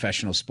in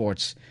professional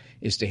sports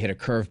is to hit a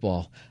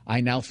curveball.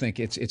 I now think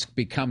it's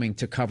becoming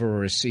to cover a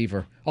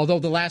receiver. Although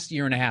the last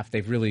year and a half,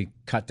 they've really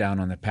cut down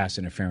on the pass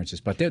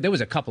interferences. But there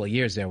was a couple of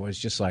years there where it was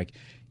just like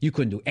you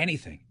couldn't do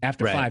anything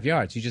after 5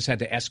 yards. You just had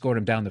to escort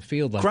him down the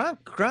field.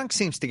 Gronk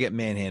seems to get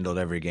manhandled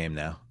every game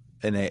now.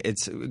 And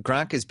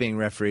Gronk is being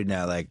refereed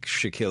now like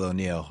Shaquille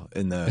O'Neal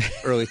in the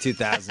early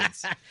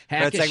 2000s.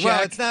 It's like,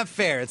 well, it's not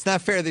fair. It's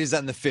not fair that he's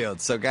on the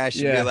field. So guys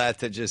should be allowed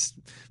to just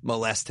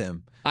molest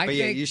him. But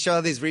you show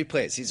all these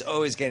replays. He's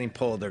always getting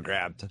pulled or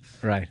grabbed.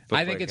 Right.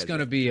 I think it's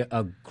going to be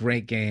a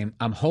great game.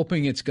 I'm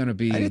hoping it's going to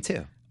be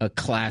a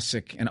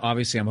classic. And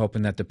obviously I'm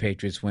hoping that the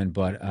Patriots win.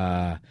 But,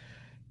 I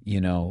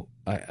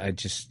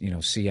just,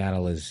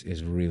 Seattle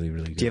is really,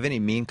 really good. Do you have any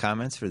mean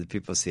comments for the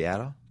people of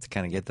Seattle to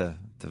kind of get the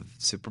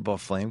Super Bowl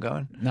flame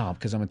going? No,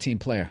 because I'm a team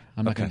player.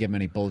 I'm not going to give them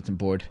any bulletin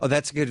board. Oh,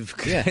 that's good.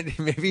 Yeah.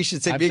 Maybe you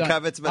should say mean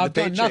comments about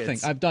the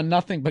Patriots. I've done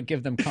nothing but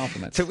give them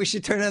compliments. So we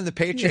should turn on the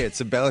Patriots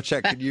so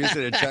Belichick could use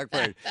it at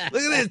chalkboard.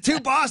 Look at this. 2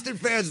 Boston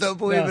fans don't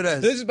believe in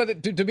us.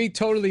 But to be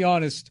totally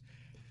honest,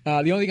 the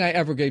only thing I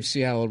ever gave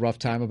Seattle a rough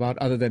time about,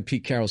 other than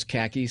Pete Carroll's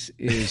khakis,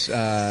 is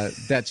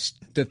that's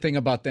the thing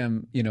about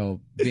them,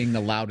 being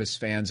the loudest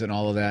fans and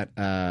all of that.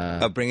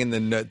 Bringing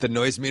the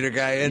noise meter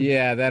guy in?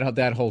 Yeah,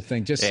 that whole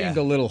thing just seemed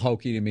a little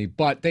hokey to me.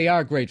 But they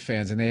are great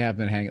fans, and they have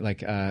been hanging.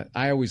 Like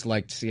I always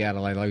liked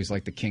Seattle. I always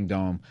liked the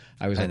Kingdome.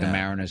 I always liked the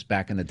Mariners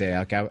back in the day.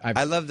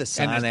 I love the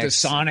Sonics. And the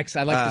Sonics.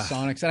 I like the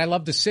Sonics, and I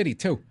love the city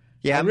too.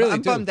 Yeah,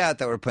 I'm bummed out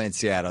that we're playing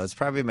Seattle. It's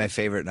probably my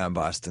favorite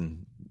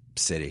non-Boston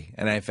city,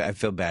 and I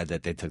feel bad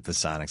that they took the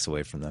Sonics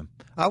away from them.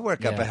 I'll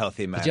work up a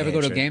healthy amount. Did you ever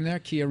go to a game there,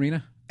 Key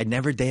Arena? I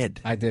never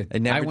did. I did.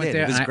 I went did.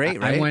 There. It was great,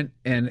 right? I went,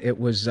 and it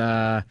was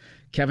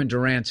Kevin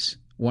Durant's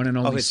one and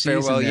only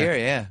season. Farewell there. year,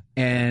 yeah.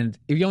 And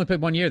you only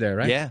played 1 year there,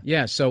 right? Yeah.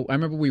 Yeah. So I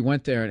remember we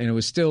went there, and it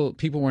was still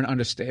people weren't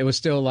understand. It was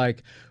still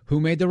like, who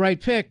made the right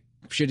pick?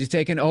 Should he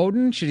taken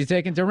Odin? Should he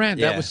taken Durant?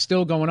 Yeah. That was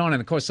still going on,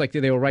 and of course, like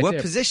they were right there.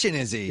 What position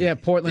is he? Yeah,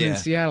 Portland and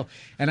Seattle.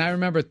 And I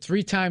remember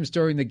 3 times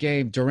during the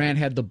game, Durant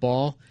had the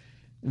ball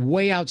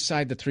way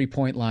outside the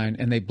 3-point line,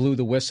 and they blew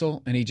the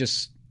whistle, and he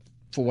just,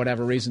 for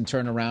whatever reason,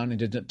 turned around and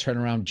did a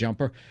turnaround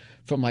jumper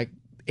from like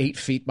 8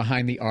 feet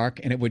behind the arc,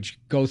 and it would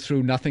go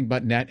through nothing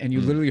but net, and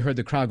you literally heard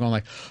the crowd going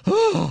like,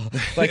 oh,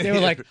 like they were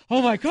like,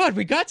 oh my God,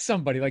 we got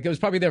somebody. Like it was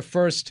probably their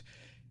first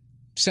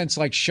since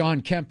like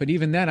Sean Kemp, but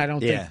even then I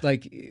don't think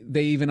like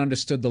they even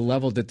understood the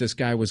level that this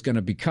guy was going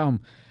to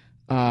become.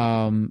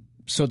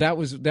 So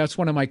that's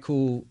one of my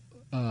cool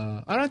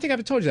I don't think I've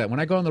ever told you that. When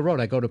I go on the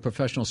road, I go to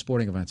professional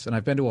sporting events, and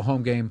I've been to a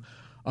home game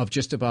of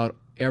just about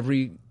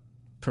every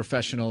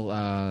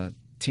professional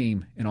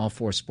team in all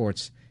 4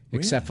 sports,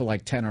 except for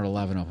like 10 or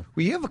 11 of them.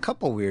 Well, you have a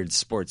couple weird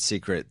sports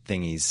secret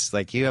thingies.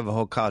 Like you have a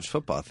whole college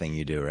football thing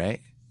you do,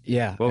 right?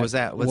 Yeah. What was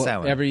that? What's that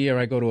one? Every year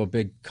I go to a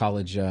big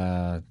college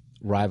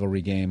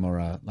rivalry game,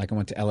 or like I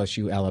went to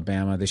LSU,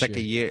 Alabama this year. It's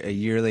like a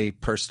yearly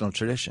personal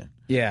tradition.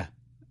 Yeah.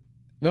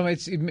 Well,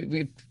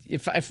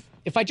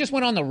 if I just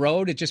went on the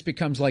road, it just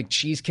becomes like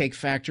cheesecake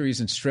factories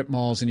and strip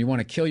malls, and you want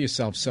to kill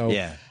yourself. So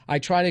I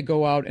try to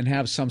go out and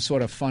have some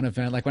sort of fun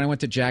event. Like when I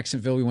went to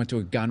Jacksonville, we went to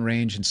a gun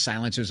range, and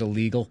silencers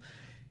illegal,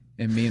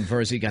 and me and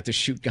Verzi got to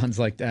shoot guns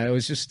like that.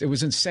 It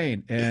was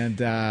insane.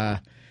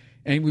 And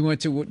we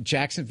went to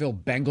Jacksonville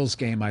Bengals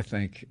game, I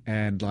think,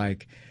 and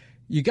like,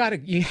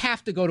 You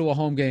have to go to a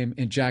home game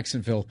in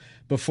Jacksonville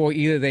before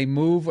either they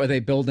move or they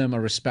build them a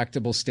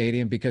respectable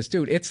stadium because,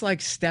 dude, it's like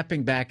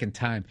stepping back in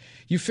time.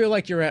 You feel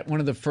like you're at one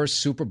of the first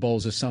Super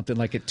Bowls or something,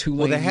 like at Tulane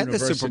Well, they had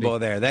University. the Super Bowl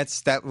there.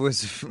 That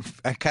was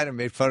I kind of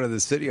made fun of the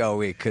city all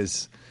week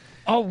because.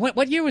 Oh,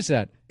 what year was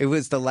that? It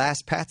was the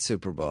last Pats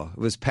Super Bowl. It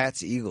was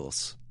Pats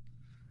Eagles.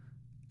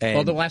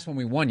 And, the last one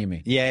we won, you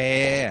mean?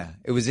 Yeah.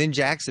 It was in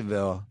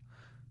Jacksonville,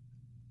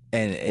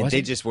 and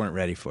they just weren't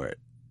ready for it.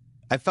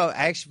 I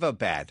actually felt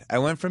bad. I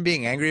went from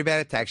being angry about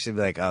it to actually be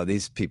like, oh,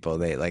 these people,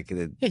 they like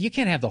it. Yeah, you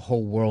can't have the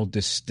whole world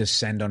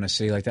descend on a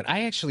city like that.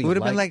 I actually It would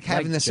have been like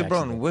having the Super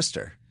Bowl in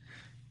Worcester.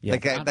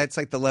 Yeah, that's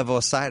like the level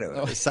of size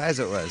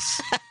it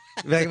was.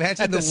 Like,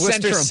 imagine the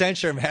Worcester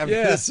Centrum having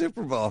the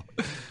Super Bowl.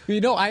 You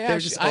know, I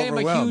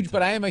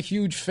am a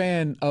huge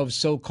fan of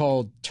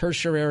so-called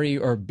tertiary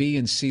or B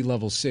and C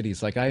level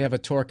cities. Like I have a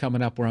tour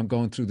coming up where I'm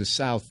going through the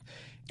South.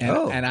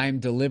 And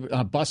I'm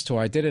a bus tour.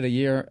 I did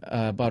it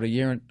about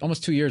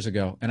almost 2 years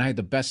ago, and I had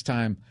the best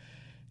time.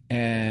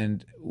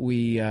 And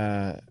we,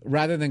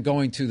 rather than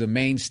going to the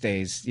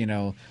mainstays,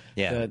 the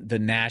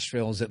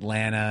Nashvilles,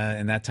 Atlanta,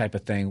 and that type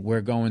of thing, we're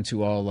going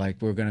to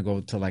we're going to go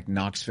to like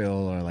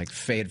Knoxville or like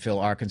Fayetteville,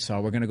 Arkansas.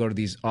 We're going to go to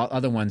these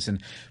other ones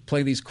and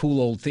play these cool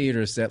old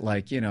theaters that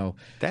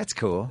that's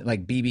cool.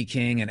 Like B.B.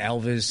 King and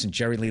Elvis and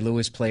Jerry Lee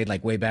Lewis played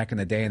like way back in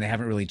the day, and they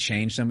haven't really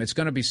changed them. It's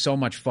going to be so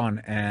much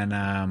fun.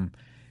 And,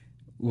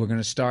 we're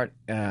going to start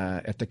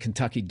at the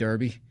Kentucky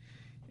Derby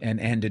and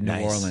end in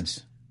New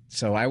Orleans.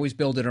 So I always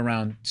build it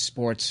around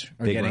sports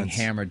or Big getting ones.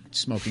 hammered,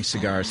 smoking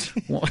cigars.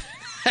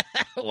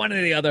 One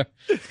or the other.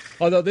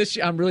 Although this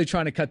year I'm really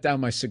trying to cut down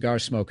my cigar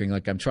smoking.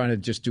 Like I'm trying to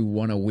just do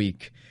one a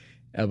week.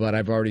 But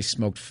I've already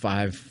smoked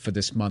 5 for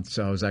this month.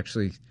 So I was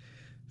actually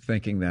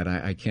thinking that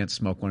I can't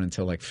smoke one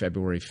until like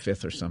February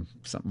 5th or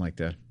something like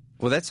that.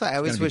 Well, that's why I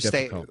always wish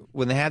difficult.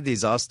 when they have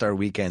these All-Star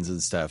weekends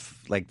and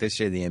stuff, like this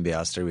year, the NBA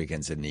All-Star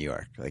weekend's in New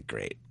York. Like,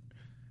 great.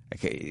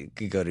 Okay, you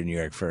could go to New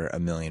York for a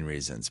million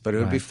reasons, but it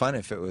would be fun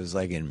if it was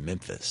like in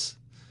Memphis.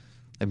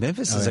 Like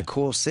Memphis is a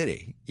cool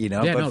city,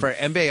 but for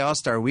NBA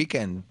All-Star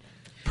weekend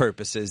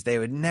purposes, they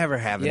would never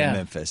have it in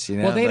Memphis,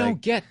 Well, they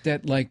don't get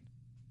that, like,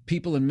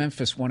 people in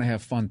Memphis want to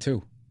have fun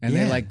too, and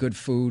they like good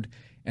food,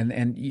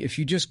 and if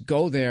you just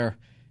go there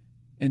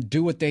and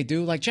do what they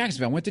do, like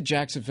Jacksonville. I went to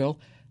Jacksonville.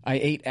 I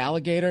ate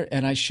alligator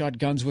and I shot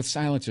guns with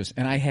silencers,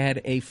 and I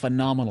had a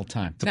phenomenal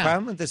time. The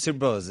problem with the Super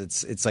Bowl is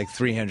it's like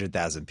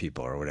 300,000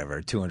 people or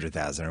whatever,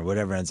 200,000 or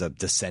whatever ends up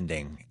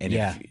descending, and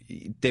if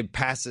they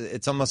pass,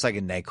 it's almost like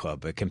a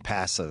nightclub. It can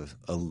pass a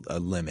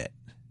limit.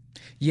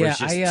 Yeah, it's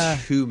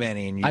just too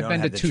many, and I've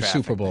been to the 2 traffic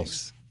Super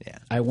Bowls. Yeah,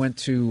 I went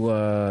to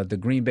the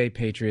Green Bay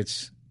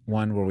Patriots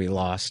one where we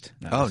lost.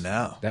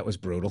 That was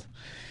brutal.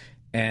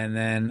 And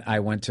then I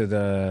went to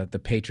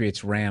the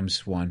Patriots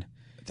Rams one.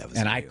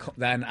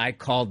 I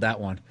called that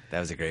one.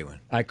 That was a great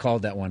one. I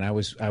called that one. I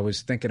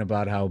was thinking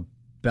about how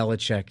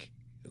Belichick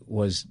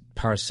was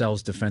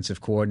Parcells'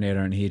 defensive coordinator,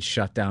 and he had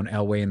shut down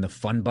Elway and the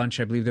Fun Bunch,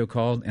 I believe they were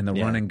called, and the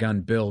Run and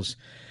Gun Bills.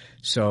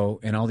 So,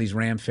 and all these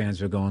Ram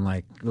fans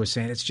were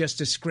saying, it's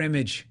just a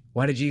scrimmage.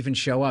 Why did you even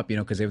show up?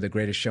 Because they were the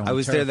greatest show on I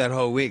was turf. there that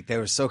whole week. They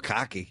were so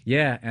cocky.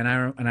 Yeah, and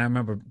I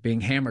remember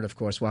being hammered, of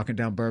course, walking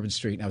down Bourbon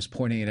Street, and I was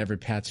pointing at every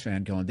Pats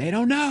fan going, they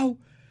don't know.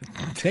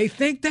 They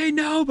think they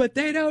know, but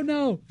they don't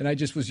know. And I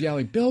just was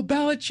yelling, Bill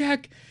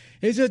Belichick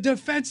is a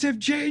defensive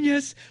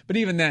genius. But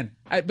even then,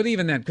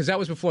 because that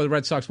was before the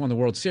Red Sox won the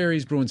World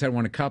Series, Bruins had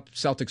won a cup,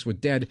 Celtics were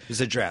dead. It was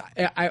a drought.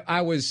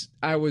 I was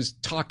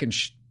talking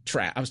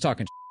trap. I was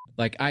talking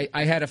like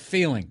I had a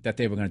feeling that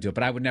they were going to do it,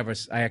 but I would never.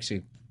 I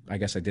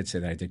guess I did say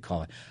that. I did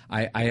call it.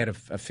 I had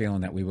a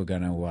feeling that we were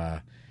going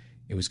to.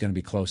 It was going to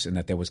be close, and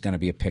that there was going to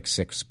be a pick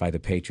six by the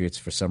Patriots.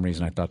 For some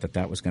reason, I thought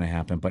that was going to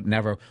happen, but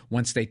never.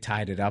 Once they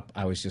tied it up,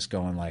 I was just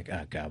going like,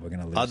 "Oh God, we're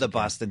going to lose." All the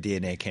Boston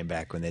DNA came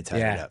back when they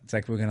tied it up. It's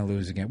like we're going to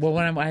lose again. Well,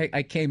 when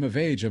I came of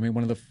age, I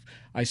mean,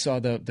 I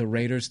saw the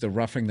Raiders, the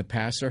roughing the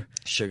passer,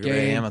 Sugar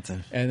Ray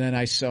Hamilton, and then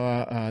I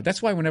saw.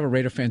 That's why whenever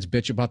Raider fans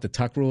bitch about the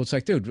tuck rule, it's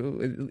like, dude,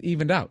 it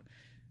evened out.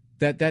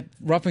 That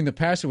roughing the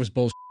passer was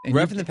bullshit.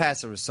 Roughing the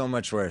passer was so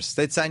much worse.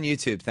 It's on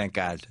YouTube, thank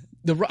God.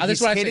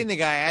 He's hitting the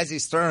guy as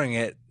he's throwing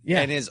it,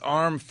 and his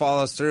arm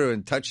follows through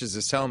and touches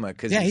his helmet.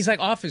 He's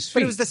like off his feet.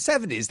 But it was the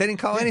 70s. They didn't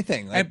call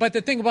anything. But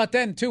the thing about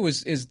then, too,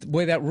 is the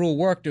way that rule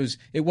worked was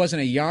it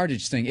wasn't a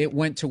yardage thing. It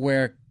went to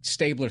where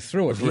Stabler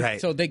threw it.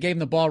 Right. So they gave him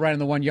the ball right on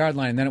the 1 yard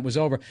line, and then it was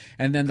over.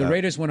 And then the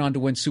Raiders went on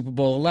to win Super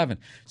Bowl 11.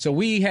 So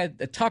we had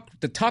the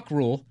tuck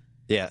rule.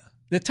 Yeah.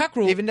 The tuck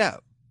rule. Evened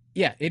out.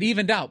 Yeah, it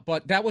evened out.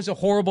 But that was a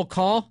horrible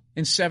call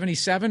in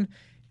 77.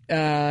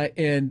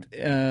 And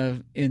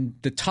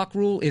the tuck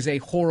rule is a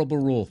horrible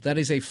rule. That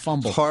is a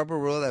fumble. Horrible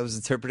rule that was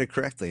interpreted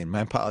correctly, and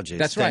my apologies.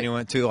 That's right. You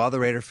went to all the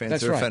Raider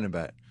fans who are offended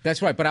by it.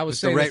 That's right. But I was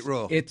saying the right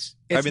rule. It's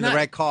the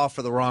right call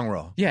for the wrong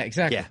rule. Yeah,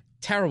 exactly. Yeah.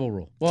 Terrible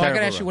rule. Well, I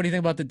got to ask you, what do you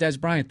think about the Des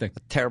Bryant thing?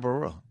 Terrible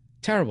rule.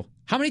 Terrible.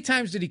 How many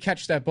times did he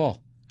catch that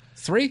ball?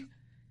 3?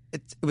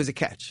 It was a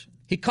catch.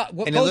 He caught.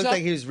 And it looked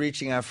like he was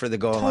reaching out for the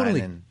goal line.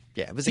 And,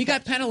 it was. He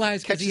got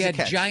penalized because he had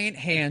giant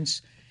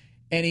hands.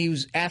 and he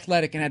was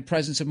athletic and had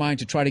presence of mind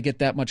to try to get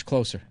that much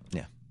closer.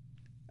 Yeah.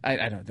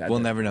 I don't. We'll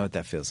never know what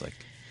that feels like.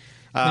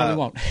 No, we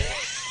won't.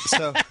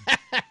 So,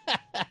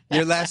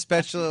 your last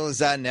special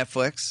is on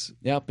Netflix.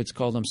 Yep, it's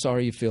called I'm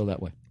Sorry You Feel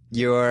That Way.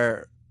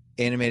 Your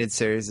animated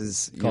series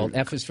is called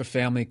F is for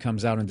Family.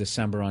 Comes out in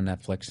December on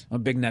Netflix. I'm a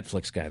big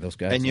Netflix guy. Those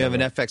guys. And you have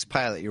an FX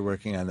pilot you're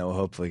working on that will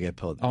hopefully get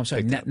pulled. Oh, I'm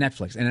sorry,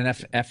 Netflix and an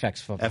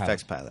FX pilot.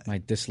 FX pilot. My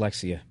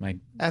dyslexia. My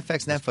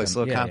FX Netflix a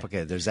little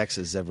complicated. There's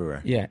X's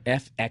everywhere. Yeah,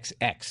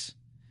 FXX.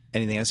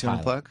 Anything else you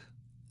want to plug?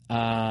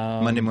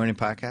 Monday Morning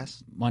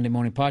Podcast? Monday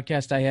Morning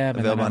Podcast I have.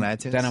 Available on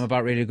iTunes? Then I'm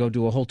about ready to go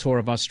do a whole tour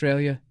of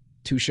Australia,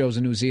 2 shows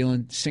in New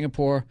Zealand,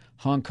 Singapore,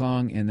 Hong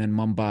Kong, and then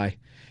Mumbai.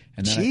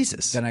 And then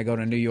Jesus. Then I go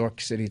to New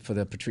York City for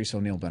the Patrice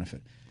O'Neill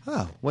benefit.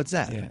 Oh, what's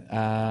that?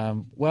 Yeah.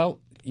 Well,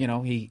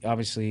 he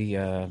obviously,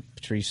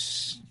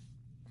 Patrice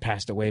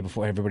passed away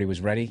before everybody was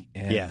ready.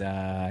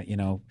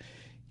 And,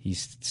 he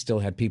still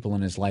had people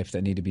in his life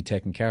that need to be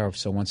taken care of.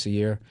 So once a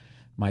year,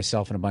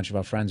 myself and a bunch of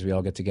our friends, we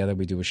all get together,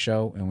 we do a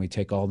show, and we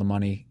take all the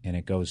money, and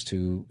it goes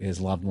to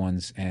his loved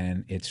ones.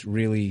 And it's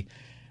really,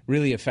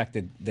 really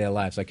affected their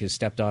lives. Like his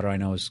stepdaughter, I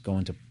know, is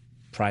going to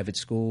private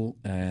school,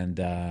 and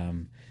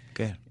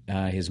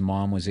his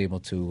mom was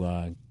able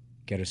to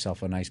get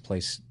herself a nice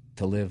place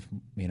to live,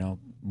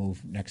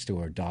 move next to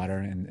her daughter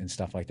and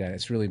stuff like that.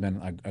 It's really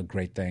been a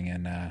great thing.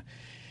 And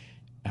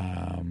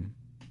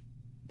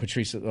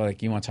Patrice,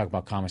 like, you want to talk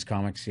about comics,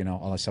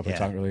 all that stuff we're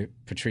talking earlier,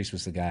 Patrice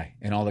was the guy.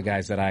 And all the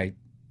guys that I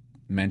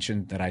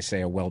mentioned that I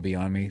say are well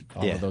beyond me,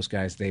 all of those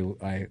guys,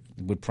 I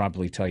would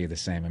probably tell you the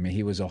same. I mean,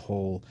 he was a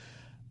whole,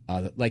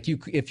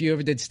 if you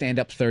ever did stand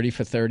up 30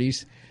 for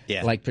 30s,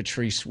 like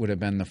Patrice would have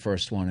been the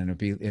first one,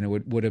 and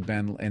it would have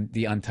been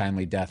the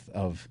untimely death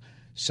of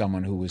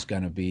someone who was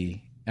going to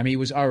be. I mean, he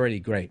was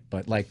already great,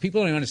 but like people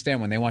don't even understand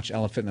when they watch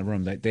Elephant in the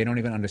Room, they don't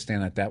even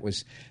understand that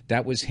was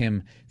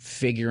him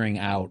figuring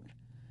out.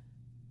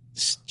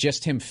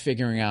 Just him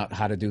figuring out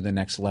how to do the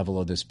next level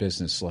of this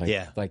business.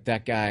 Like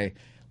that guy,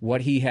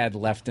 what he had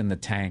left in the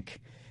tank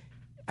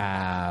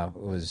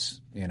was,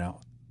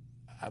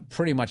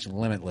 pretty much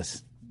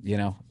limitless,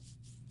 And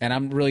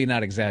I'm really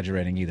not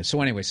exaggerating either.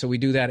 So anyway, we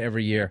do that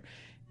every year,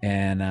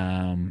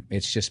 and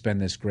it's just been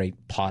this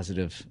great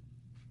positive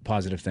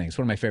thing. It's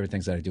one of my favorite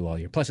things that I do all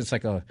year. Plus, it's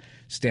like a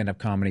stand-up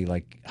comedy,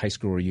 like high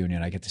school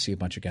reunion. I get to see a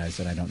bunch of guys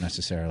that I don't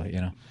necessarily,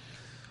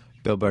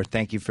 Bill Burr,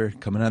 thank you for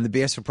coming on the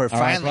BS Report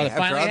finally,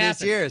 after all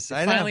these years.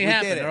 I know, finally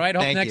happened. did it. All right,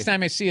 hope Thank next you.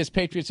 time I see us,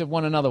 Patriots have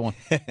won another one.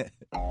 40%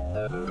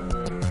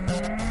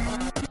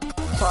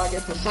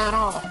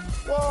 off.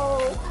 Whoa!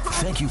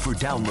 Thank you for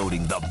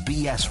downloading the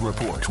BS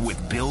Report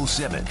with Bill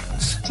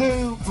Simmons.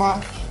 Too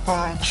much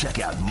fun. Check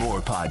out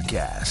more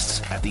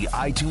podcasts at the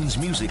iTunes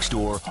Music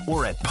Store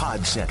or at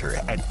Pod Center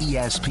at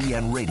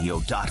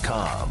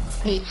ESPNRadio.com.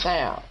 Peace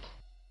out.